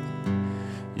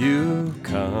 You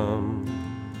come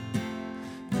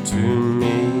to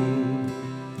me,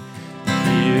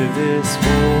 hear this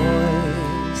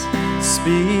voice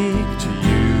speak to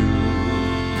you,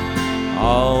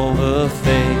 all the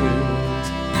things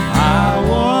I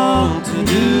want to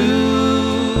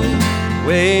do.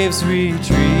 Waves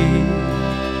retreat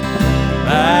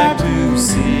back to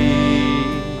sea.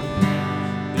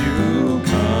 You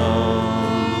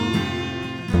come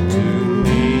to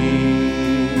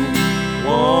me.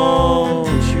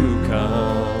 Won't you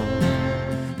come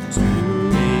to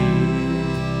me?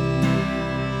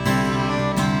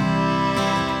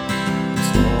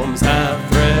 Storms have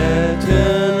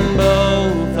threatened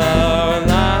both our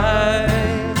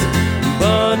lives,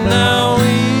 but now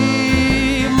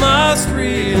we must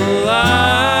realize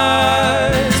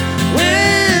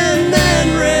wind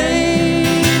and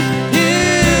rain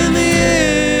in the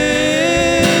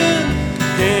end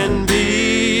can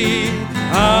be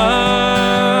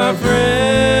our friend.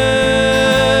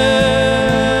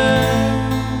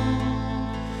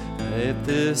 At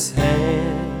this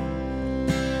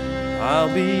hand, I'll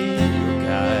be your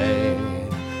guide,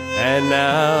 and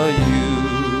now you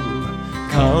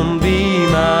come be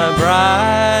my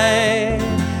bride.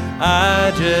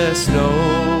 I just know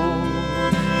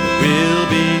that we'll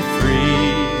be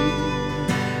free,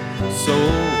 so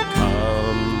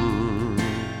come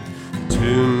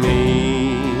to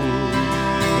me.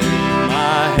 Take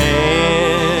my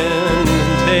hand,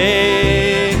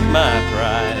 take my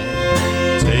pride,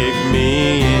 take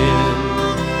me in,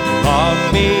 lock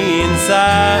me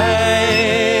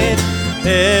inside.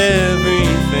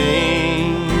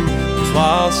 Everything was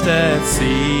lost at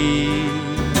sea,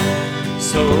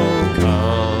 so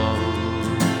come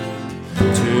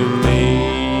to me.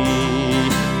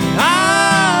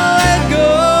 I'll let go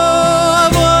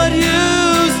of what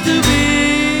used to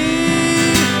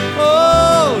be.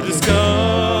 Oh, just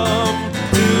come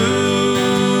to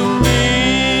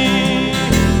me.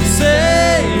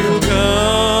 Say you'll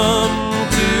come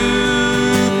to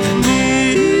me.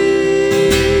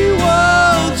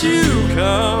 Won't you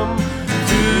come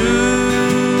to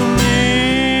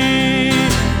me?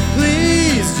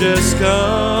 Please just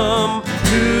come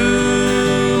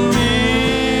to me.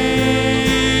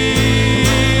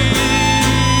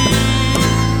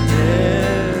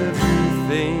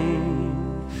 Everything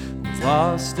was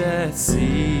lost at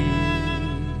sea,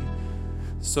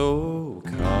 so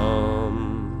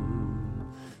come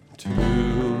to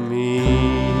me.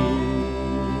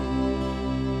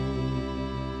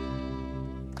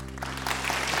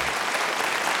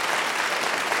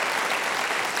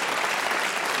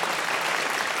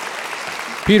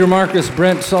 Peter Marcus,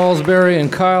 Brent Salisbury, and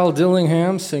Kyle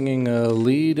Dillingham singing a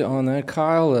lead on that.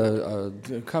 Kyle,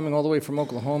 coming all the way from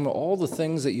Oklahoma, all the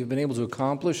things that you've been able to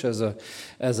accomplish as a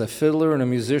fiddler and a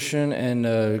musician,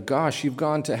 and gosh, you've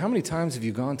gone to, how many times have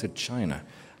you gone to China?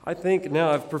 I think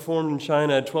now I've performed in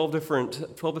China 12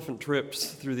 different trips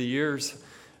through the years.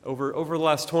 Over the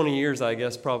last 20 years, I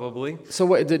guess, probably. So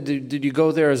what, did you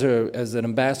go there as an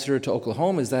ambassador to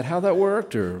Oklahoma? Is that how that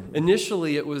worked? Or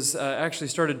Initially, it was actually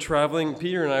started traveling.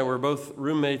 Peter and I were both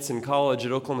roommates in college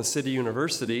at Oklahoma City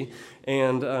University,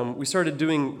 and we started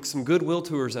doing some goodwill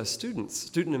tours as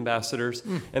student ambassadors,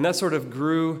 and that sort of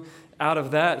grew. Out of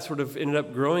that, sort of ended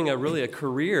up growing a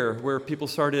career where people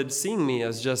started seeing me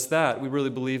as just that. We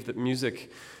really believe that music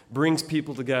brings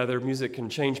people together. Music can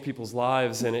change people's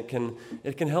lives, and it can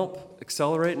help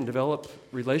accelerate and develop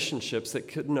relationships that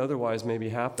couldn't otherwise maybe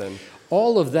happen.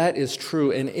 All of that is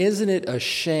true, and isn't it a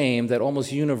shame that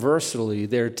almost universally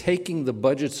they're taking the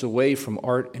budgets away from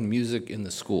art and music in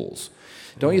the schools?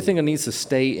 Don't you think it needs to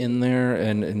stay in there?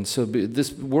 And so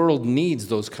this world needs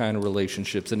those kind of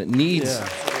relationships, and it needs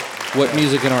what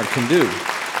music and art can do.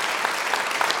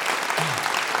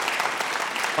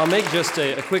 I'll make just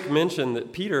a quick mention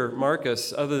that Peter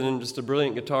Marcus, other than just a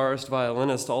brilliant guitarist,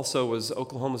 violinist, also was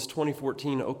Oklahoma's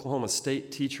 2014 Oklahoma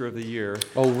State Teacher of the Year.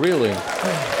 Oh, really?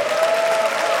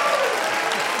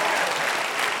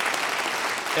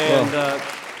 And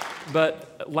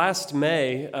but last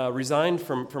May, resigned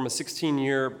from a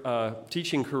 16-year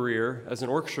teaching career as an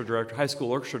orchestra director, high school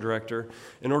orchestra director,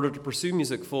 in order to pursue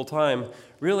music full time,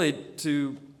 really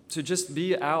to just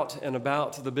be out and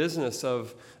about the business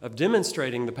of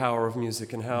demonstrating the power of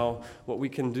music and how what we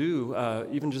can do,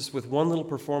 even just with one little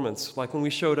performance. Like when we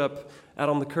showed up out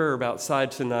on the curb outside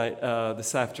tonight,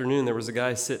 this afternoon, there was a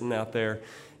guy sitting out there,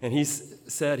 and he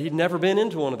said he'd never been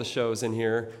into one of the shows in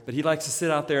here, but he likes to sit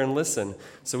out there and listen.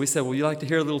 So we said, well, you like to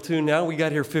hear a little tune now? We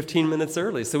got here 15 minutes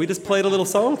early, so we just played a little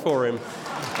song for him.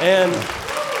 And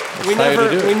we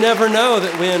never know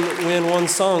that when one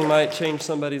song might change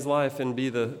somebody's life and be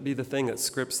the thing that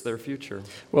scripts their future.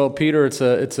 Well, Peter, it's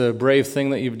a brave thing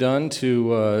that you've done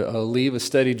to leave a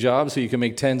steady job so you can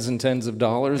make tens and tens of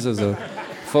dollars as a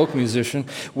folk musician.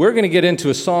 We're going to get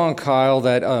into a song, Kyle,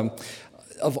 that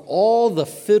of all the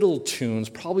fiddle tunes,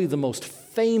 probably the most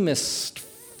famous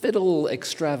fiddle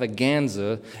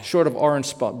extravaganza, short of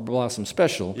Orange Blossom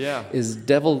Special, is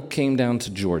Devil Came Down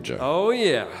to Georgia. Oh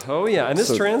yeah, and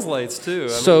this translates too.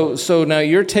 So now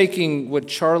you're taking what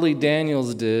Charlie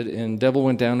Daniels did in Devil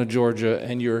Went Down to Georgia,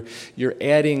 and you're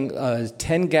adding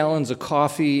 10 gallons of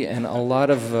coffee and a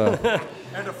lot of...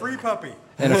 and a free puppy.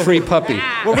 And a free puppy.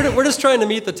 Well, we're just trying to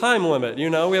meet the time limit, you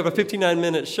know. We have a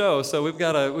 59-minute show, so we've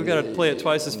got to play it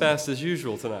twice as fast as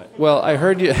usual tonight. Well, I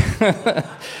heard you...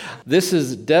 This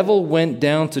is Devil Went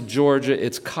Down to Georgia.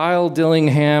 It's Kyle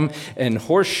Dillingham and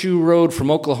Horseshoe Road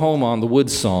from Oklahoma on the Wood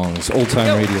Songs, Old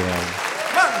Time Radio Hour.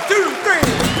 1, 2, 3.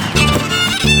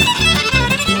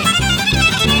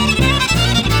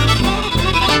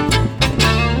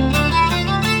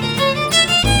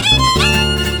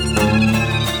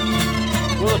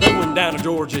 Down to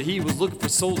Georgia, he was looking for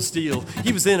soul to steal.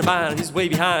 He was in a bind, he's way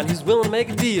behind, he's willing to make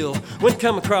a deal. When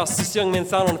come across this young man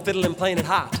sound on a fiddle and playing it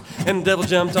hot, and the devil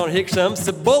jumped on a hick stump,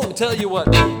 said, boy, let me tell you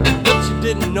what you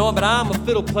didn't know, but I'm a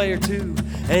fiddle player too.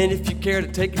 And if you care to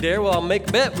take a dare, well, I'll make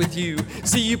a bet with you.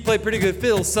 See, you play pretty good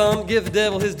fiddle, son. Give the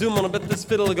devil his doom on a bet this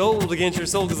fiddle of gold against your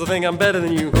soul, because I think I'm better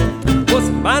than you.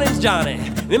 Well, my name's Johnny.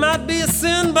 It might be a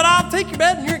sin, but I'll take your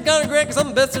bet, and you're gonna regret, because I'm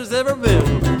the best there's ever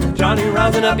been. Johnny,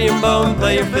 rising up your bow and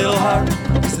play your fiddle hard.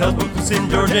 Just help us in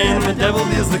Georgia, and the devil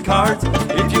deals the cards.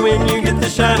 If you win, you get the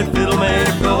shiny fiddle made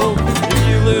of gold. If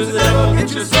you lose, the devil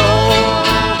gets your soul.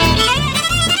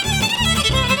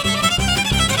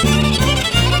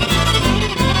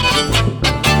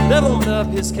 Devil opened up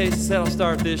his case and said, I'll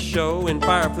start this show. And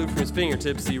fire flew from his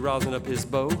fingertips, he rosin up his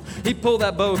bow. He pulled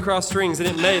that bow across strings and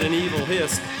it made an evil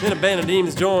hiss. Then a band of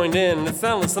demons joined in and it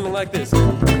sounded something like this.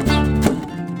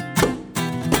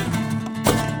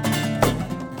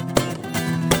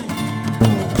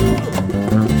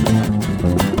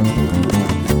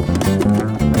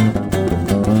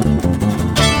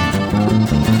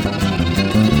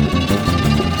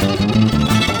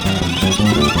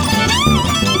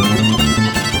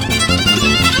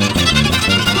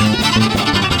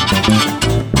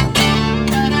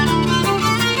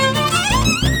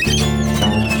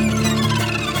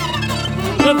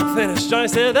 Johnny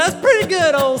said, that's pretty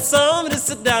good, old son. But just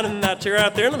sit down in that chair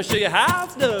out there and let me show you how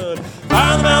it's done.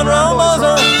 Fire the mountain, roll, boys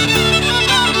on.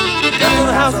 Down in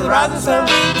the house of the rising sun.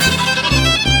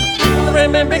 The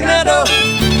rain man picking that door.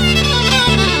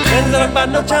 And that about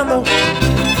no time though.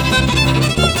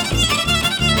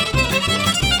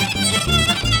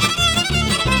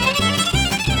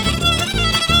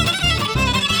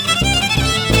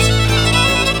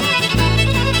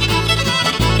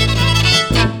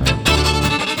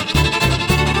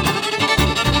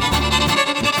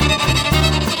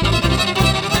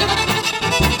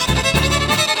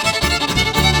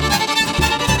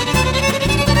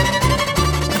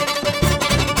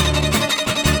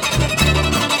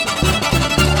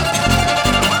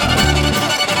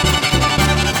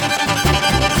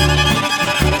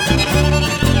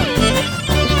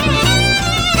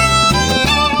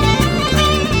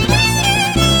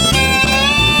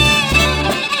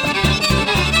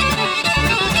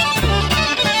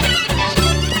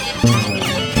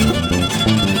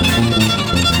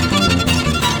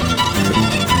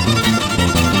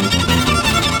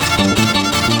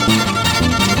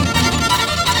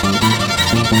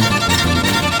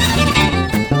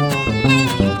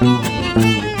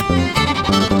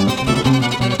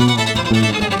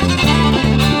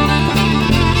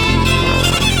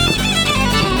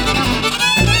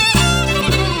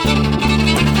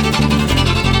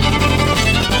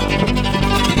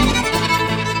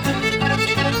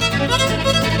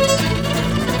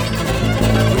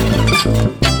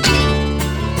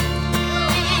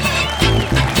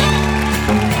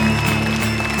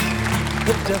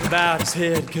 Bowed his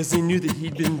head because he knew that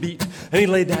he'd been beat, and he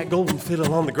laid that golden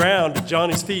fiddle on the ground at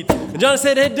Johnny's feet. And Johnny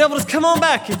said, hey, devil, just come on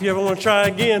back if you ever want to try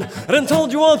again. I done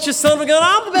told you once, you son of a gun,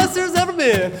 I'm the best there's ever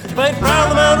been. Fight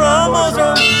round the mountain, almost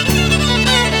run.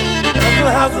 Up to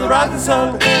the house of the rising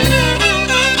sun.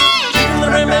 Chicken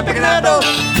the rain man picking that door.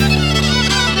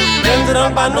 Ends it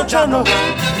up by no channel.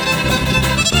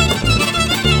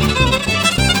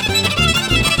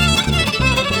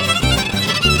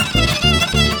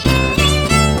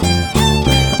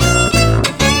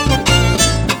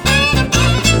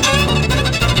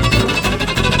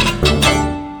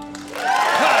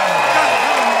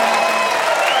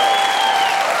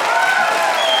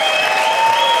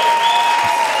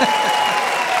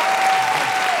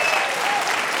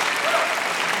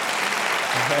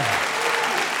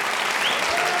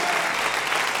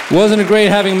 Wasn't it great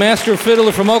having master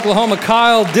fiddler from Oklahoma,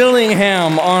 Kyle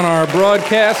Dillingham, on our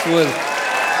broadcast with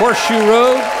Horseshoe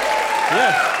Road?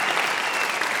 Yes.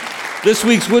 This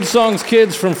week's Wood Songs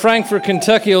kids from Frankfort,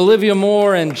 Kentucky, Olivia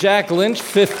Moore and Jack Lynch,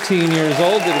 15 years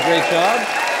old, did a great job.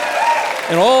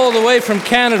 And all the way from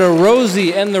Canada,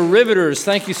 Rosie and the Riveters,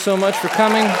 thank you so much for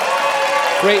coming.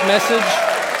 Great message.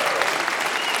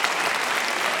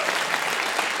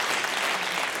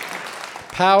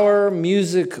 Power,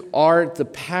 music, art, the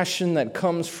passion that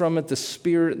comes from it, the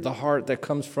spirit, the heart that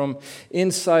comes from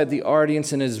inside the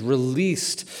audience and is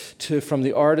released from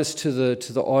the artist to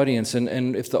the audience.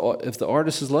 And if the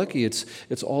artist is lucky,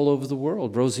 it's all over the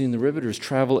world. Rosie and the Riveters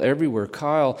travel everywhere.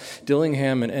 Kyle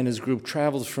Dillingham and his group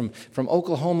travels from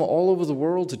Oklahoma all over the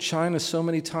world to China so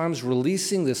many times,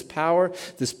 releasing this power,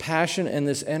 this passion, and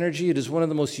this energy. It is one of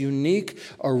the most unique,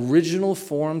 original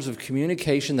forms of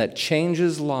communication that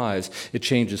changes lives.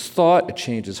 It changes thought, it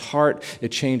changes heart, it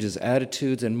changes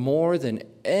attitudes, and more than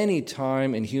any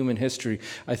time in human history,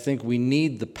 I think we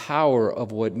need the power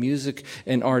of what music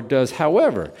and art does.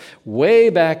 However, way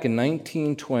back in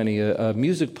 1920, a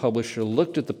music publisher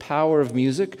looked at the power of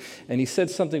music, and he said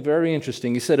something very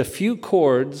interesting. He said, a few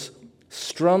chords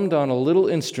strummed on a little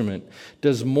instrument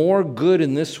does more good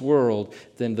in this world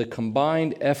than the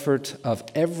combined effort of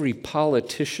every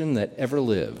politician that ever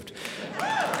lived.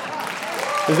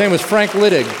 His name was Frank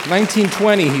Littig.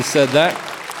 1920, he said that.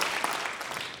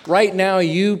 Right now,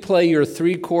 you play your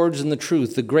three chords in the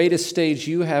truth. The greatest stage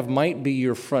you have might be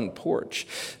your front porch.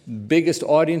 Biggest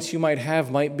audience you might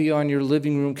have might be on your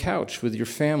living room couch with your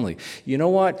family. You know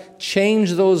what?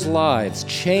 Change those lives.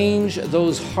 Change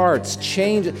those hearts.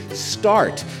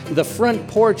 Start. The front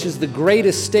porch is the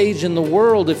greatest stage in the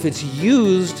world if it's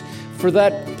used for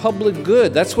that public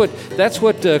good. That's what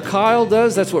Kyle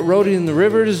does. That's what Rosie and the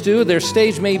Riveters do. Their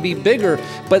stage may be bigger,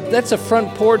 but that's a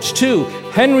front porch too.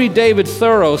 Henry David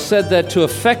Thoreau said that to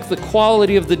affect the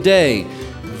quality of the day,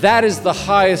 that is the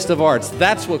highest of arts.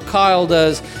 That's what Kyle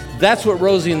does. That's what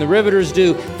Rosie and the Riveters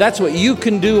do. That's what you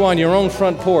can do on your own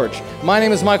front porch. My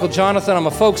name is Michael Jonathan. I'm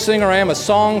a folk singer. I am a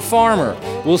song farmer.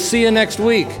 We'll see you next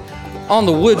week on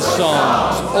the Wood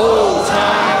Songs Old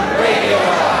Time Radio.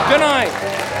 Good night.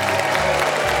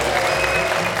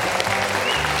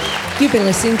 You've been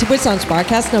listening to Wood Songs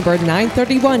broadcast number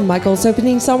 931. Michael's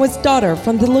opening song was Daughter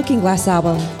from the Looking Glass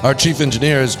album. Our chief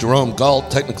engineer is Jerome Galt.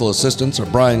 Technical assistants are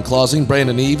Brian Clausing,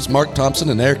 Brandon Eves, Mark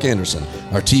Thompson, and Eric Anderson.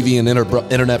 Our TV and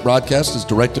internet broadcast is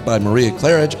directed by Maria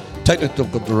Claridge. Technical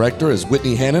director is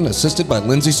Whitney Hannon, assisted by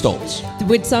Lindsay Stoltz. The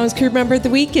Wood Songs crew member of the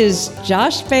week is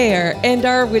Josh Fair, and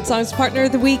our Wood Songs partner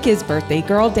of the week is birthday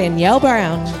girl Danielle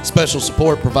Brown. Special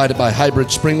support provided by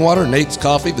Highbridge Springwater, Nate's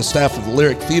Coffee, the staff of the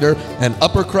Lyric Theater, and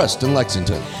Upper Crust in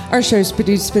Lexington. Our show is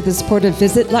produced with the support of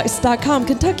VisitLex.com,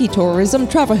 Kentucky Tourism,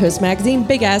 Travel Host Magazine,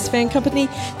 Big Ass Fan Company,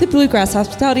 the Bluegrass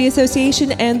Hospitality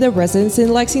Association, and the residents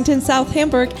in Lexington, South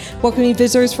Hamburg, welcoming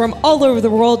visitors from all over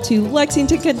the world to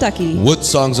Lexington, Kentucky. Wood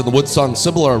Songs and the Wood Song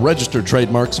symbol are registered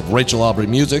trademarks of Rachel Aubrey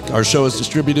Music. Our show is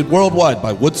distributed worldwide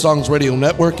by Wood Songs Radio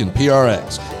Network and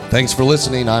PRX. Thanks for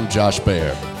listening. I'm Josh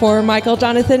Baer. For Michael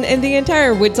Jonathan and the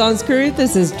entire Wood Songs crew,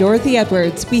 this is Dorothy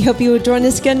Edwards. We hope you will join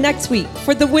us again next week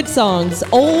for the Wood Songs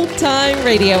Old Time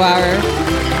Radio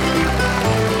Hour.